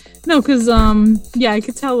asleep. No, because yeah, I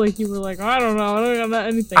could tell like you were like, I don't know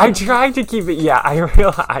anything. I tried to keep it. Yeah, I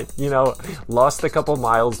realized, lost a couple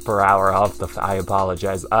miles per hour off I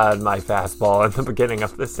apologize. My fastball at the beginning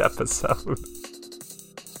of this episode.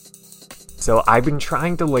 So I've been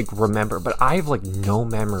trying to like remember, but I have like no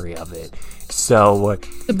memory of it. So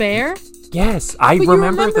the bear? Yes, I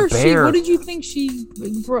remember the bear. What did you think she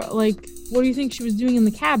like? What do you think she was doing in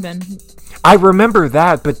the cabin? I remember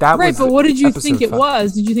that, but that was right. But what did you think it 5.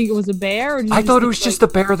 was? Did you think it was a bear? Or did you I thought it was just a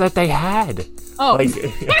bear that they had. Oh, like,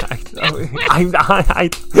 I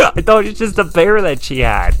thought it was just a bear that she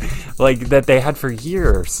had, like that they had for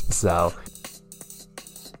years. So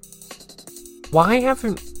why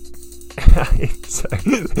haven't? Sorry,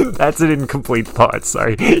 that's an incomplete thought.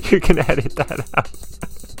 Sorry, you can edit that out.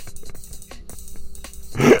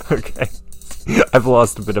 Okay, I've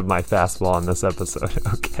lost a bit of my fastball on this episode.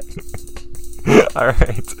 Okay, all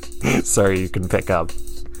right. Sorry, you can pick up.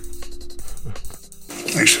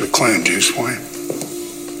 Thanks for the clan juice, Wayne.